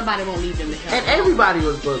because somebody won't leave them to help. And everybody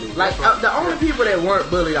was bullied. Like, the only people that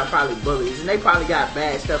weren't bullied are probably bullies. And they probably got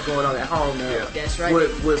bad stuff going on at home that That's right.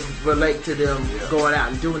 would relate to them going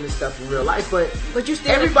out and doing this stuff in real life. But you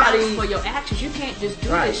still everybody for your actions. You can't just do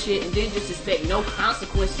this shit and then just expect no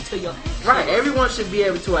consequences to your actions. Right. Everyone should be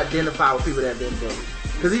able to identify with people that have been bullied.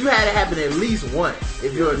 Because you had it happen at least once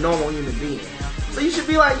if you're a normal human being. So you should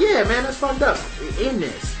be like, yeah, man, that's fucked up. In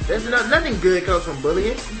this. There's nothing good comes from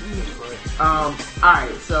bullying.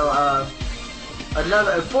 Alright, so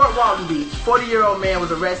another at Fort Walton Beach, 40-year-old man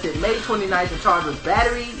was arrested May 29th and charged with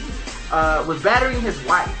battering his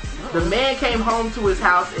wife. The man came home to his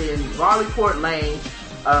house in Varleyport Lane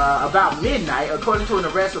about midnight, according to an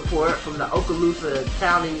arrest report from the Okaloosa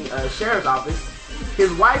County Sheriff's Office.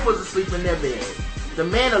 His wife was asleep in their bed. The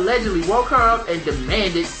man allegedly woke her up and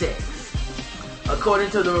demanded sex. According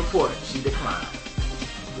to the report, she declined.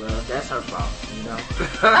 Well, that's her fault, you know.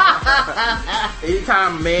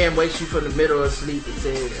 Anytime a man wakes you from the middle of sleep and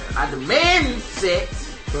says, I demand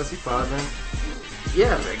sex. Plus he pausing.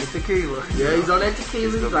 Yeah. Drinking tequila. Yeah, he's on that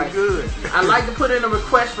tequila. He's like, good. I'd like to put in a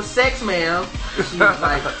request for sex, ma'am. She's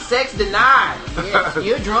like, sex denied. Yeah,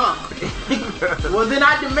 you're drunk. Well, then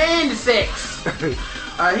I demand sex.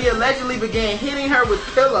 He allegedly began hitting her with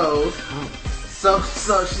pillows. So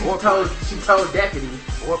she told deputies.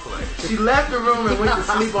 Foreplay. She left the room and went to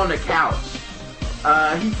sleep on the couch.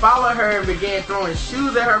 He followed her and began throwing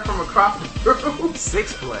shoes at her from across the room.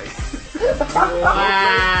 Six play.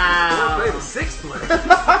 Wow. Maybe 6 play.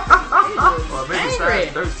 Or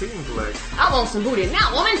maybe 13 play. I want some booty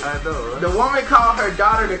now, woman. I know, right? The woman called her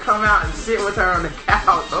daughter to come out and sit with her on the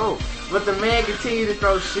couch. Oh. But the man continued to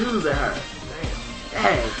throw shoes at her.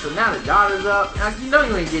 Hey, so now the daughter's up. Now, you know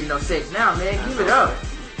you ain't getting no sex now, man. Give it up.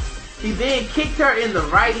 He then kicked her in the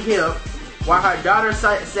right hip while her daughter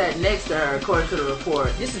sat next to her, according to the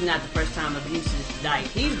report. This is not the first time abuse is like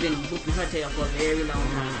he's been whooping her tail for a very long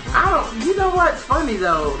time. You know what's funny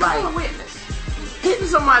though? Like, I'm a witness. Hitting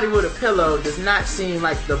somebody with a pillow does not seem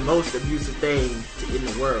like the most abusive thing in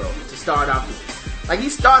the world to start off with. Like, he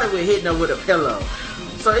started with hitting her with a pillow.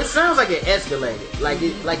 So it sounds like it escalated. Like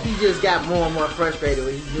he just got more and more frustrated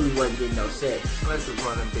when he knew he wasn't getting no sex. Unless it was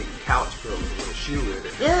one of them big couch pillows with a shoe in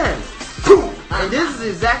it. Yeah. And this is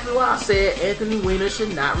exactly why I said Anthony Weiner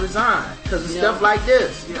should not resign. Because of stuff like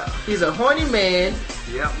this. Yeah. He's a horny man.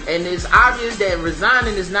 Yep. And it's obvious that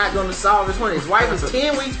resigning is not going to solve his horny. His wife is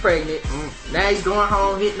 10 weeks pregnant. Now he's going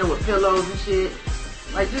home hitting her with pillows and shit.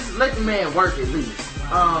 Like, just let the man work at least.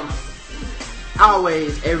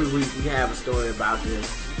 Always, every week, we have a story about this.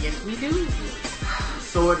 Yes, we do.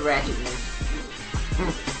 Sword ratchetness.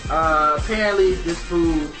 Apparently, this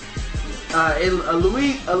fool, a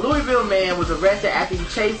Louisville man was arrested after he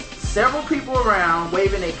chased several people around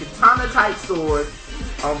waving a katana-type sword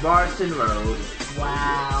on Bardstown Road.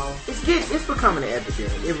 Wow. It's becoming an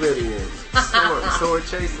epidemic. It really is. Sword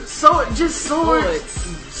chasers. Swords.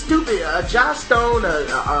 Stupid. Josh Stone,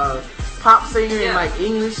 a pop singer in like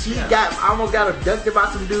English, he almost got abducted by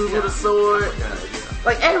some dudes with a sword. Oh my God,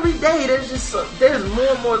 Like, every day there's more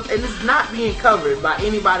and more, and it's not being covered by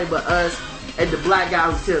anybody but us and the Black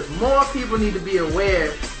Guy Who Tips. More people need to be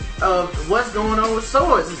aware of what's going on with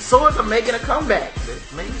swords. Swords are making a comeback.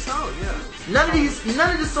 Maybe so, yeah. None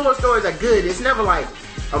of the sword stories are good. It's never like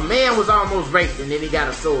a man was almost raped and then he got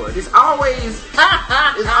a sword. It's always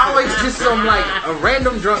just some like a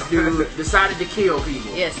random drunk dude decided to kill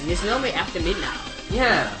people. Yes, and it's normally after midnight.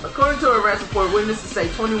 Yeah. According to a arrest report, witnesses say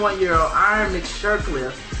 21-year-old Iron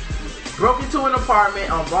McShercliffe broke into an apartment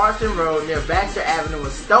on Bardstown Road near Baxter Avenue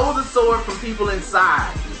and stole the sword from people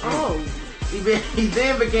inside. Oh. He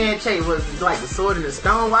then began chasing. Was like the sword in the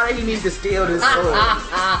stone? Why did he need to steal this sword?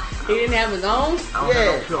 He didn't have his own? I don't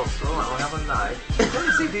have no pistol. I don't have a knife. Let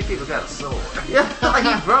me see if these people got a sword. Yeah, like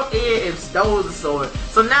he broke in and stole the sword.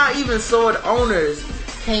 So now even sword owners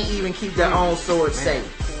can't even keep their own sword safe.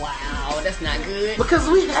 Wow, that's not good. Because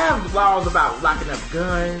we have laws about locking up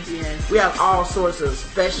guns. Yes. We have all sorts of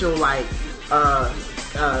special like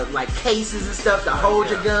cases and stuff to hold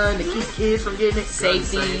your gun to keep kids from getting it.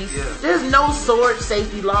 Safeties. There's no sword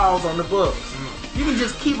safety laws on the books. You can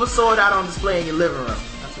just keep a sword out on display in your living room.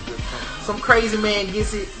 That's a good point. Some crazy man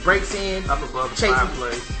gets it, breaks in, Up above the chases.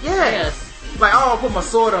 fireplace. Yeah. Yes. Like, oh, I'll put my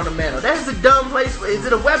sword on the mantle. That is a dumb place. Is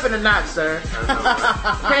it a weapon or not, sir?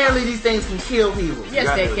 Apparently these things can kill people.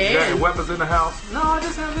 Yes, they can. You got any weapons in the house? No, I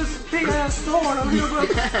just have this big ass sword over here,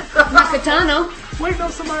 brother. My katana. Waiting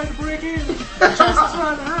on somebody to break in. Just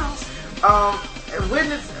around the house.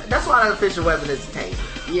 Witness, that's why the official weapon is a taser.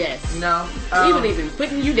 Yes. You know? Even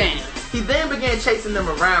putting you down. He then began chasing them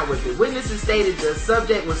around with it. Witnesses stated the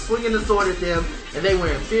subject was swinging the sword at them and they were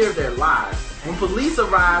in fear of their lives. When police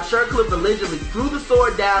arrived, Shercliffe allegedly threw the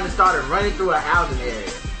sword down and started running through a housing area.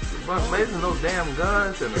 It's amazing those damn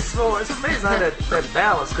guns and the sword. It's amazing how that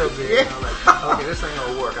balance comes in. Yeah. You know, like, okay, this ain't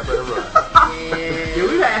gonna work. I better run. Yeah,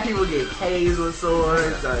 we've had people get tased with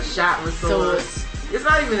swords, shot with swords. It's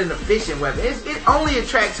not even an efficient weapon. It only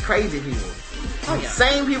attracts crazy people. Oh, yeah.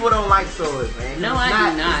 Sane people don't like swords, man. No, I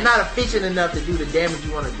do not. It's not efficient enough to do the damage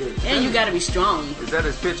you want to do. And you gotta be strong. Is that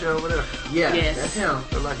his picture over there? Yeah, yes. That's him.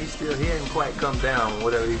 Look like he ain't quite come down on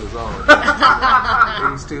whatever he was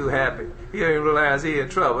on. He's too happy. He don't even realize he in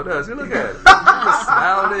trouble, does he? Look at it. He just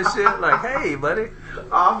smiling and shit like, hey, buddy.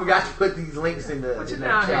 Oh, I forgot to put these links in the What you in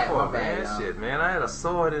down the here chat. for, My bad, man? y'all. Shit, man. I had a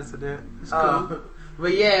sword incident. It's cool.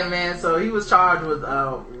 But yeah, man, so he was charged with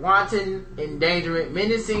wanton endangerment,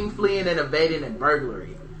 menacing, fleeing, and evading, and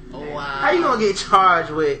burglary. Oh, wow. How you gonna get charged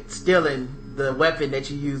with stealing the weapon that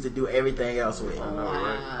you use to do everything else with? I know,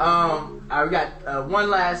 right? I got one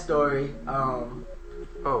last story. Oh,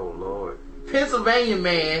 Lord. Pennsylvania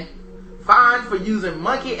man fined for using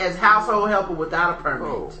monkey as household helper without a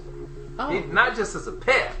permit. Not just as a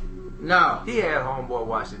pet. No. He had homeboy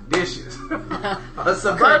washing dishes. A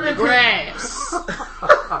suburban grass.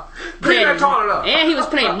 Clean that toilet up. And he was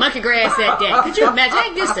playing monkey grass at that. Could you imagine?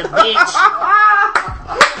 Ain't this a bitch?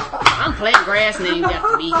 I'm playing grass named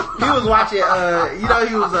after me. He was watching,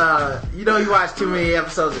 he watched too many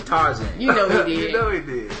episodes of Tarzan. You know he did. You know he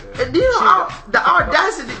did. And the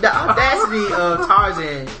audacity of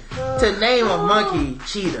Tarzan to name a monkey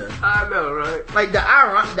Cheetah. I know, right? Like the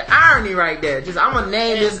irony right there. Just I'm gonna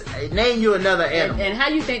name you another animal. And how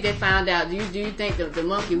you think they found out? Do you think the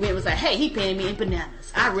monkey went was like, hey, he paying me in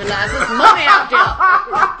bananas? I realize there's money out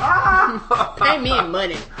there. Pay me in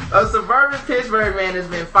money. A suburban Pittsburgh man has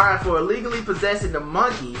been fined for illegally possessing the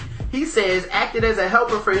monkey he says acted as a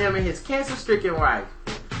helper for him and his cancer-stricken wife.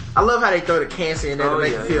 I love how they throw the cancer in there to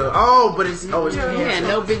make you feel, but it's cancer. He had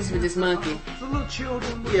no business with this monkey. The little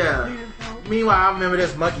children. Yeah. Meanwhile, I remember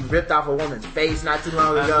this monkey ripped off a woman's face not too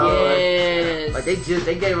long ago. Yes. Like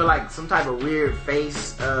they gave her like some type of weird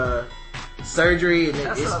face surgery, and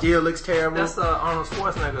it still looks terrible. That's Arnold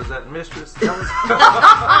Schwarzenegger's that mistress.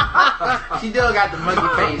 She still got the monkey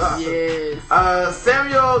face. Yes.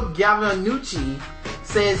 Samuel Gavanucci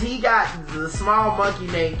says he got the small monkey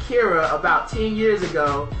named Kira about 10 years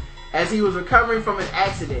ago as he was recovering from an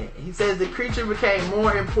accident. He says the creature became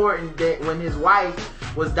more important when his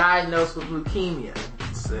wife was diagnosed with leukemia.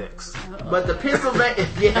 Sex. But the Pennsylvania...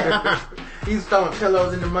 he's throwing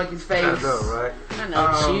pillows in the monkey's face. I know, right? I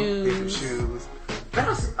know, shoes.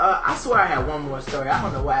 I swear I had one more story. I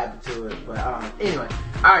don't know what happened to it, but anyway.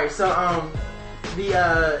 Alright, so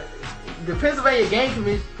the Pennsylvania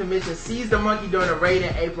Game Commission seized a monkey during a raid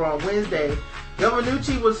in April on Wednesday.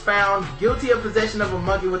 Gavanucci was found guilty of possession of a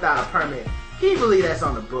monkey without a permit. Can you believe that's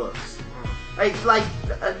on the books?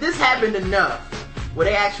 This happened enough where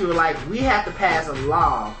they actually were like, we have to pass a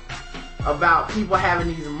law about people having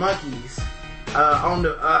these monkeys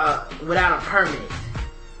without a permit.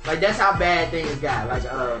 Like that's how bad things got.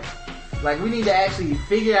 Like we need to actually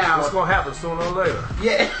figure out what's gonna happen sooner or later.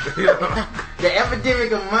 Yeah. The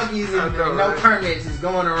epidemic of monkeys and no permits is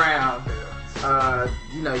going around.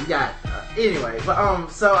 You got anyway. But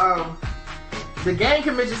the Game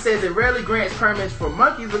Commission says it rarely grants permits for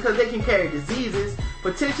monkeys because they can carry diseases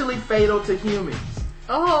potentially fatal to humans.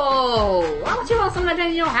 Oh, why would you want something like that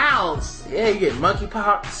in your house? Yeah, you get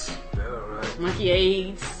monkeypox. Yeah, right. Monkey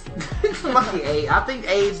AIDS. Monkey AIDS. I think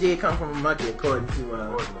AIDS did come from a monkey according to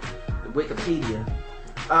Wikipedia.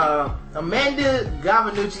 Amanda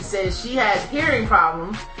Gavanucci says she has hearing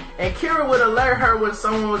problems and Kira would alert her when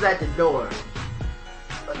someone was at the door.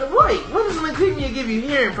 Wait, what does leukemia give you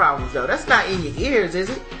hearing problems though? That's not in your ears, is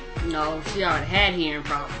it? No, she already had hearing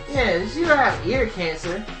problems. Yeah, she don't have ear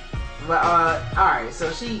cancer. But alright, so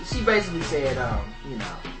she basically said,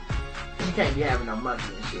 you can't be having no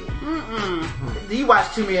monkey and shit. Do you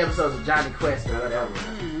watch too many episodes of Johnny Quest or whatever?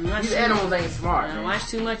 These animals ain't smart. I watch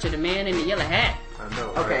too much of the man in the yellow hat. I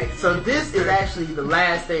know. Okay, so this is actually the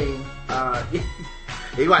last thing.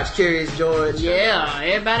 You watch Curious George? Yeah,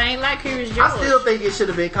 everybody ain't like Curious George. I still think it should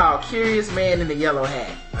have been called Curious Man in the Yellow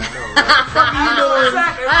Hat. I know, right?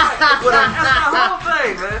 Exactly right. That's the whole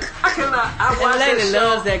thing, man. I watch that show.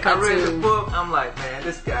 Loves that cartoon. I read the book. I'm like, man,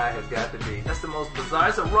 this guy has got to be. That's the most bizarre.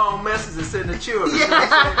 It's a wrong message to send to children. You know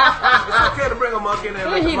what I'm saying? It's okay to bring a monkey in there.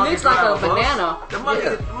 Well, he looks like a banana. The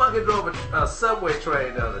monkey drove a subway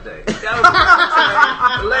train the other day. The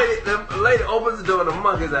lady opens the door and the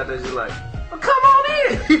monkey's out there. She's like, well, come on in.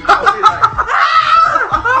 She's like,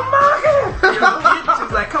 a monkey. You know,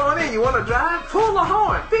 she's like, come on in. You want to drive? Pull the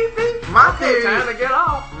horn. Beep beep. My theory, time to get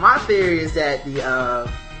off. My theory is that the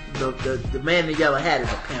man in the yellow hat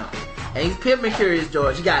is a pimp. And he's pimping Curious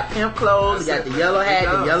George. He got pimp clothes, he got the yellow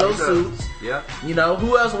hat, the yellow suits. Yeah. You know,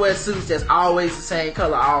 who else wears suits that's always the same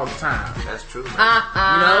color all the time? That's true, man.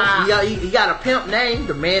 You know, he got a pimp name,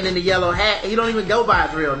 the man in the yellow hat. He don't even go by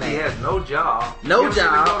his real name. He has no job. No he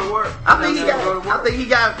job. Go to work. I think he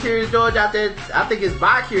got Curious George out there. I think it's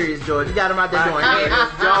by Curious George. He got him out there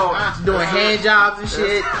doing hand jobs and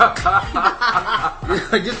shit.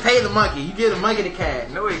 Just pay the monkey. You give the monkey the cash.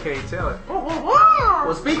 No, he can't tell it.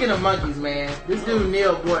 Well, speaking of monkeys, man, this dude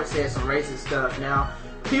Neil Bortz said some racist stuff. Now,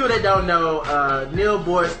 people that don't know, Neil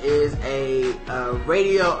Bortz is a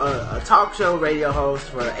talk show radio host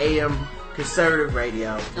for AM conservative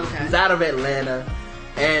radio. Okay. He's out of Atlanta,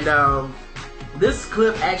 and this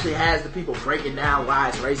clip actually has the people breaking down why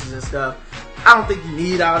it's racist and stuff. I don't think you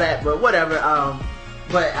need all that, but whatever.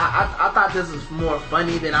 But I thought this was more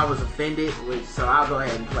funny than I was offended, so I'll go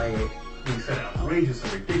ahead and play it. He said outrageous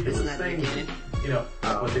and ridiculous things. You know,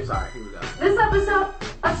 sorry, here we go. This episode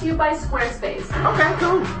brought to you by Squarespace. Okay,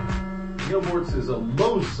 cool. Neil Bortz is a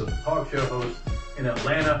loathsome talk show host in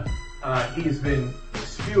Atlanta. He's been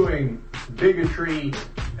spewing bigotry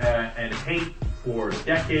and hate for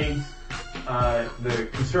decades. The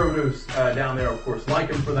conservatives down there, of course, like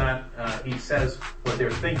him for that. He says what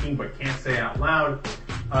they're thinking but can't say out loud.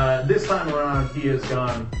 This time around, he has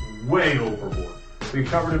gone way overboard. We've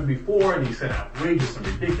covered him before, and he said outrageous and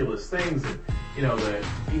ridiculous things, and you know the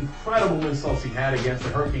incredible insults he had against the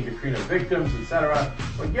Hurricane Katrina victims, etc.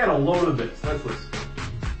 But get a load of this. Let's listen.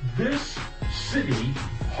 This city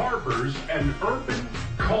harbors an urban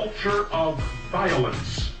culture of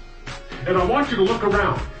violence, and I want you to look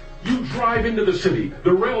around. You drive into the city,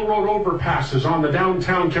 the railroad overpasses on the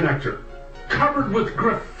downtown connector, covered with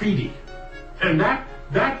graffiti, and that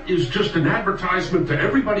is just an advertisement to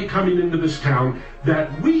everybody coming into this town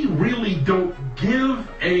that we really don't give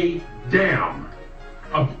a damn.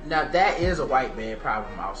 Now that is a white man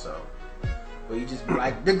problem also. Where you just be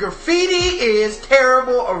like, the graffiti is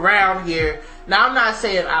terrible around here. Now I'm not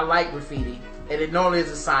saying I like graffiti, and it normally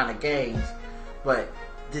is a sign of gangs, but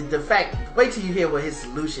the fact, wait till you hear what his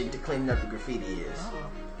solution to cleaning up the graffiti is.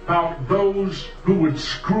 About those who would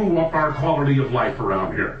screw up our quality of life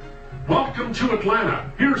around here. Welcome to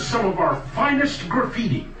Atlanta. Here's some of our finest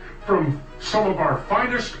graffiti from some of our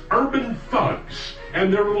finest urban thugs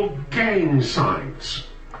and their little gang signs.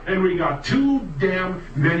 And we got too damn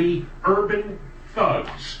many urban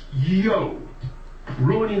thugs. Yo.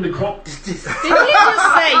 Ruining the culture. Did he just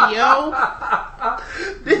say yo?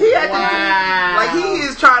 Did he have to, like, he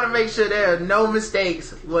is trying to make sure there are no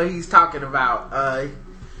mistakes what he's talking about.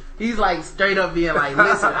 He's like straight up being like,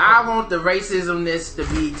 listen, I want the racismness to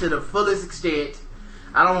be to the fullest extent.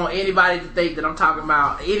 I don't want anybody to think that I'm talking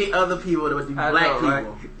about any other people that would be black people. Right?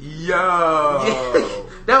 Yo.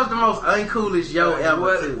 That was the most uncoolest yo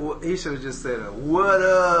ever. Too. He should have just said, what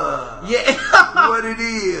up? Yeah. What it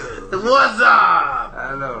is. What's up?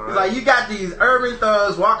 I know, right? It's like you got these urban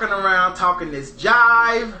thugs walking around talking this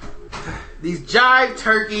jive. These jive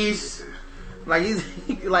turkeys. Like he's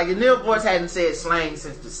like Neil Bortz hadn't said slang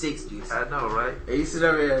since the 60s. I know, right? And he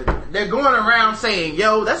said, they're going around saying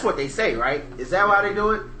yo. That's what they say, right? Is that why they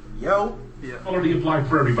do it? Yo. Yeah. Quality of life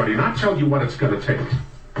for everybody, and I'll tell you what it's going to take.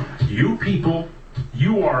 You people,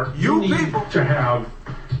 you need to have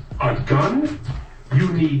a gun.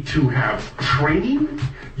 You need to have training.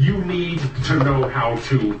 You need to know how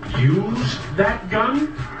to use that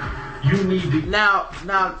gun. You need to... Now,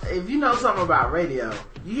 if you know something about radio,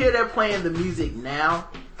 you hear they're playing the music now.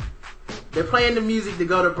 They're playing the music to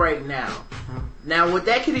go to break now. Now, what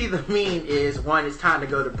that could either mean is, one, it's time to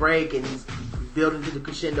go to break and he's building to the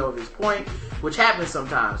crescendo of his point, which happens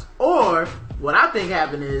sometimes. Or, what I think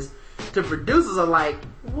happened is, the producers are like,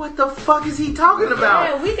 what the fuck is he talking about?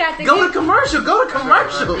 Yeah, we got to go to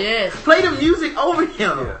commercial. Yes. Play the music over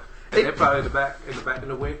him. Yeah. And they're probably in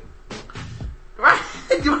the way. Right.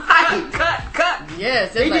 cut.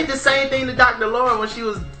 Yes, they did the same thing to Dr. Laura when she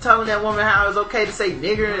was telling that woman how it's okay to say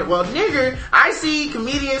nigger. Well, nigger, I see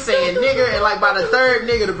comedians saying nigger, and like by the third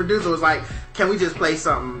nigger, the producer was like, can we just play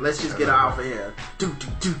something? Let's just get off of here. Do.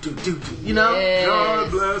 You know? Yes.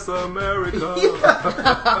 God bless America.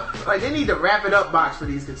 Like, they need to wrap it up box for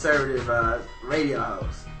these conservative radio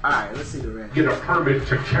hosts. Alright, let's see the rest. Get a permit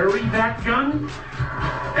to carry that gun,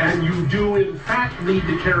 and you do in fact need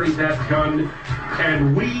to carry that gun,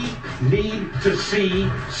 and we need to see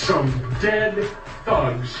some dead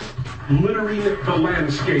thugs littering the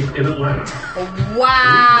landscape in Atlanta.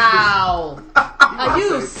 Wow. Are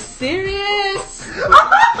you serious?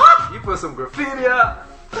 You put some graffiti up,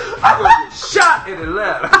 you're gonna get shot in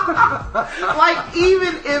Atlanta. Like,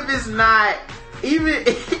 even if it's not, even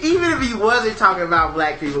if he wasn't talking about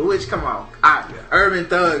black people, which, come on, urban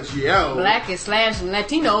thugs, yo. Black and slash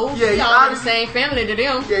Latino. Yeah, he's all in the same family to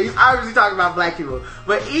them. Yeah, he's obviously talking about black people.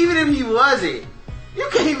 But even if he wasn't, you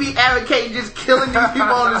can't be advocating just killing these people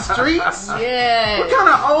on the streets. Yeah. What kind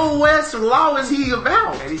of old West law is he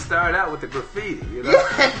about? And he started out with the graffiti, you know?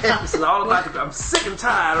 Yeah. This is all about I'm sick and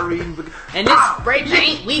tired of reading. And this spray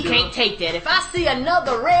paint, we can't take that. If I see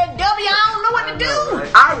another red W, I don't know what to do. Right?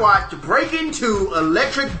 I watched Breaking 2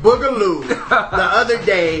 Electric Boogaloo the other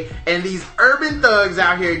day, and these urban thugs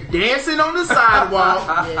out here dancing on the sidewalk.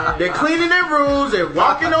 Yeah. They're cleaning their rooms, they're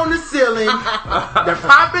walking on the ceiling, they're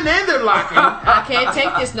popping and they're locking. I can't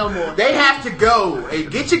take this no more. They have to go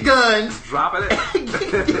and get your guns. Dropping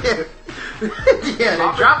it. Yeah,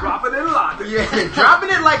 they're dropping it and locking it. Yeah, they're dropping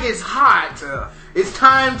it like it's hot. Yeah. It's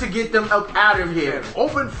time to get them up out of here. And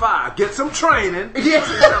open fire. Get some training. Yeah.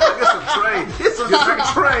 Get some training. Get some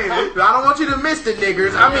training. I don't want you to miss the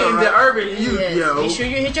niggers. I mean, the urban youth, yo. Be sure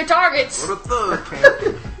you hit your targets. What a thug can.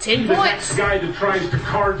 10 The points. next guy that tries to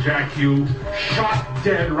carjack you, shot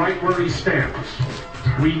dead right where he stands.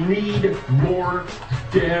 We need more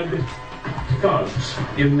dead thugs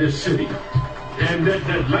in this city. And let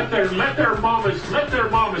their mamas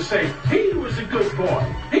say, he was a good boy.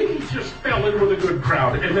 He just fell in with a good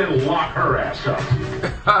crowd, and then lock her ass up.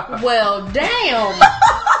 Well, damn.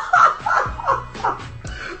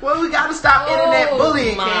 Well, we gotta stop internet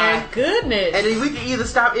bullying, my Karen. goodness. And then we can either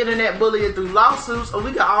stop internet bullying through lawsuits, or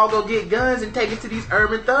we can all go get guns and take it to these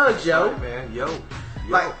urban thugs, yo. Right, man. Yo.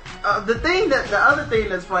 Like, the other thing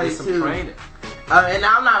that's funny Get some too, training. and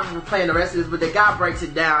I'm not playing the rest of this, but the guy breaks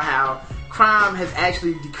it down how crime has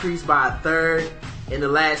actually decreased by a third in the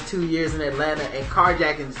last 2 years in Atlanta, and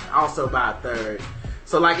carjackings also by a third.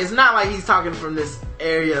 So, like, it's not like he's talking from this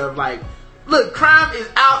area of like, look, crime is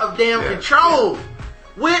out of damn control.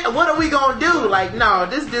 What are we gonna do? Like, no,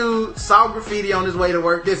 this dude saw graffiti on his way to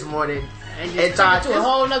work this morning. And just took it to a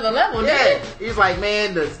whole nother level, yeah. He's like,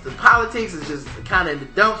 man, the politics is just kind of in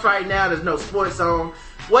the dumps right now. There's no sports on.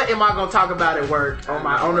 What am I gonna talk about at work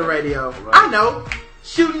on the radio? Right. I know.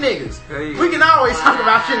 Shooting niggas. We can always talk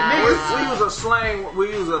about shooting niggas. We use a slang,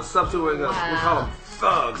 we use a substitute, we call them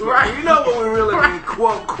thugs. Right. You know what we really mean,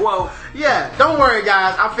 quote. Yeah, don't worry,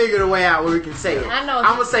 guys. I figured a way out where we can say it. I know.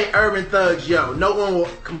 I'm gonna say urban thugs, yo. No one will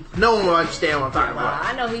understand what I'm talking about.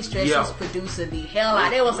 I know he stressed his producer the hell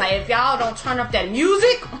out. It was like, if y'all don't turn up that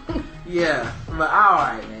music. Yeah, but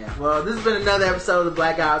alright, man. Well, this has been another episode of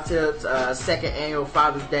Black Guy Tips, second annual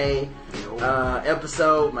Father's Day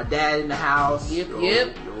episode. My dad in the house.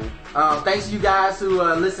 Yep. Thanks to you guys who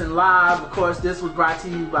listen live. Of course, this was brought to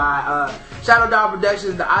you by Shadow Dog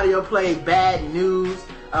Productions, the audio play Bad News.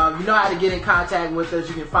 You know how to get in contact with us.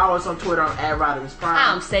 You can follow us on Twitter on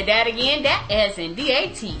 @RodimusPrime. Say that again. That as in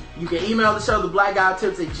DAT. You can email the show,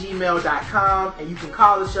 theblackguywtips@gmail.com, and you can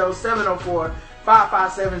call the show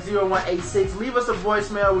 704-557-0186. Leave us a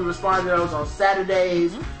voicemail. We respond to those on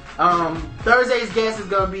Saturdays. Thursday's guest is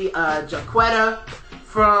going to be Jaquetta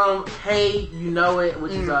from Hey You Know It,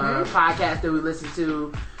 which is a podcast that we listen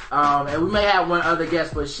to. And we may have one other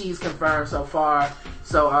guest, but she's confirmed so far.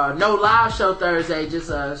 So no live show Thursday, just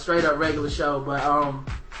a straight up regular show. But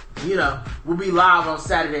we'll be live on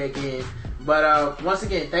Saturday again. But once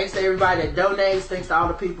again, thanks to everybody that donates. Thanks to all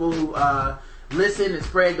the people who listen and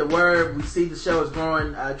spread the word. We see the show is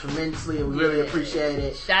growing tremendously, and we really appreciate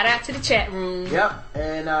it. Shout out to the chat room. Yep.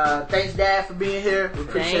 And thanks, Dad, for being here. We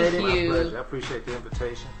appreciate it. My pleasure. I appreciate the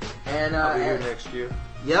invitation. And I'll be here next year.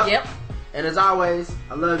 Yep. And as always,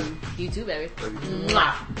 I love you. You too, baby. Love you too.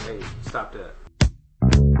 Mwah. Hey, stop that.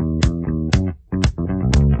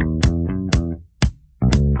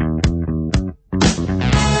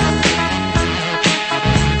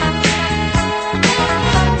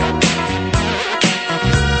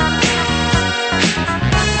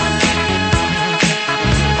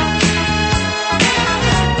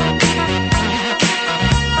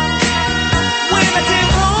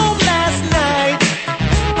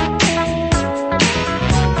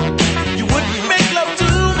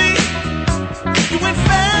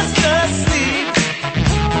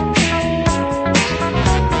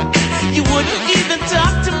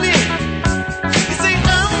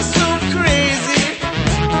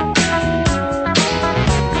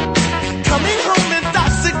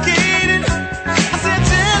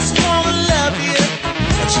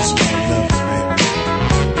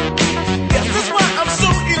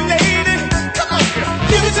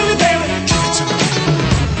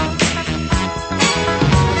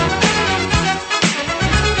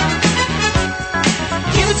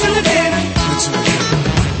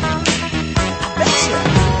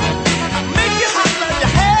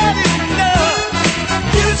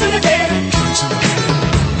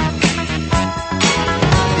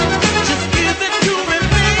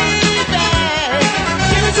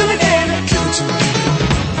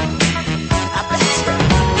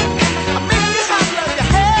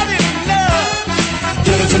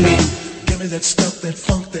 me that stuff, that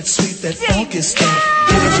funk, that sweet, that funky stuff.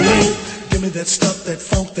 Give it to me. Give me that stuff, that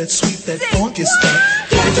funk, that sweet, that funky stuff.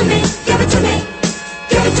 Give it to me, give it to me.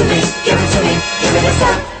 Give it to me, give it to me. Give me the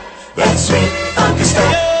stuff, that sweet, funky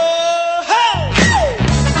stuff.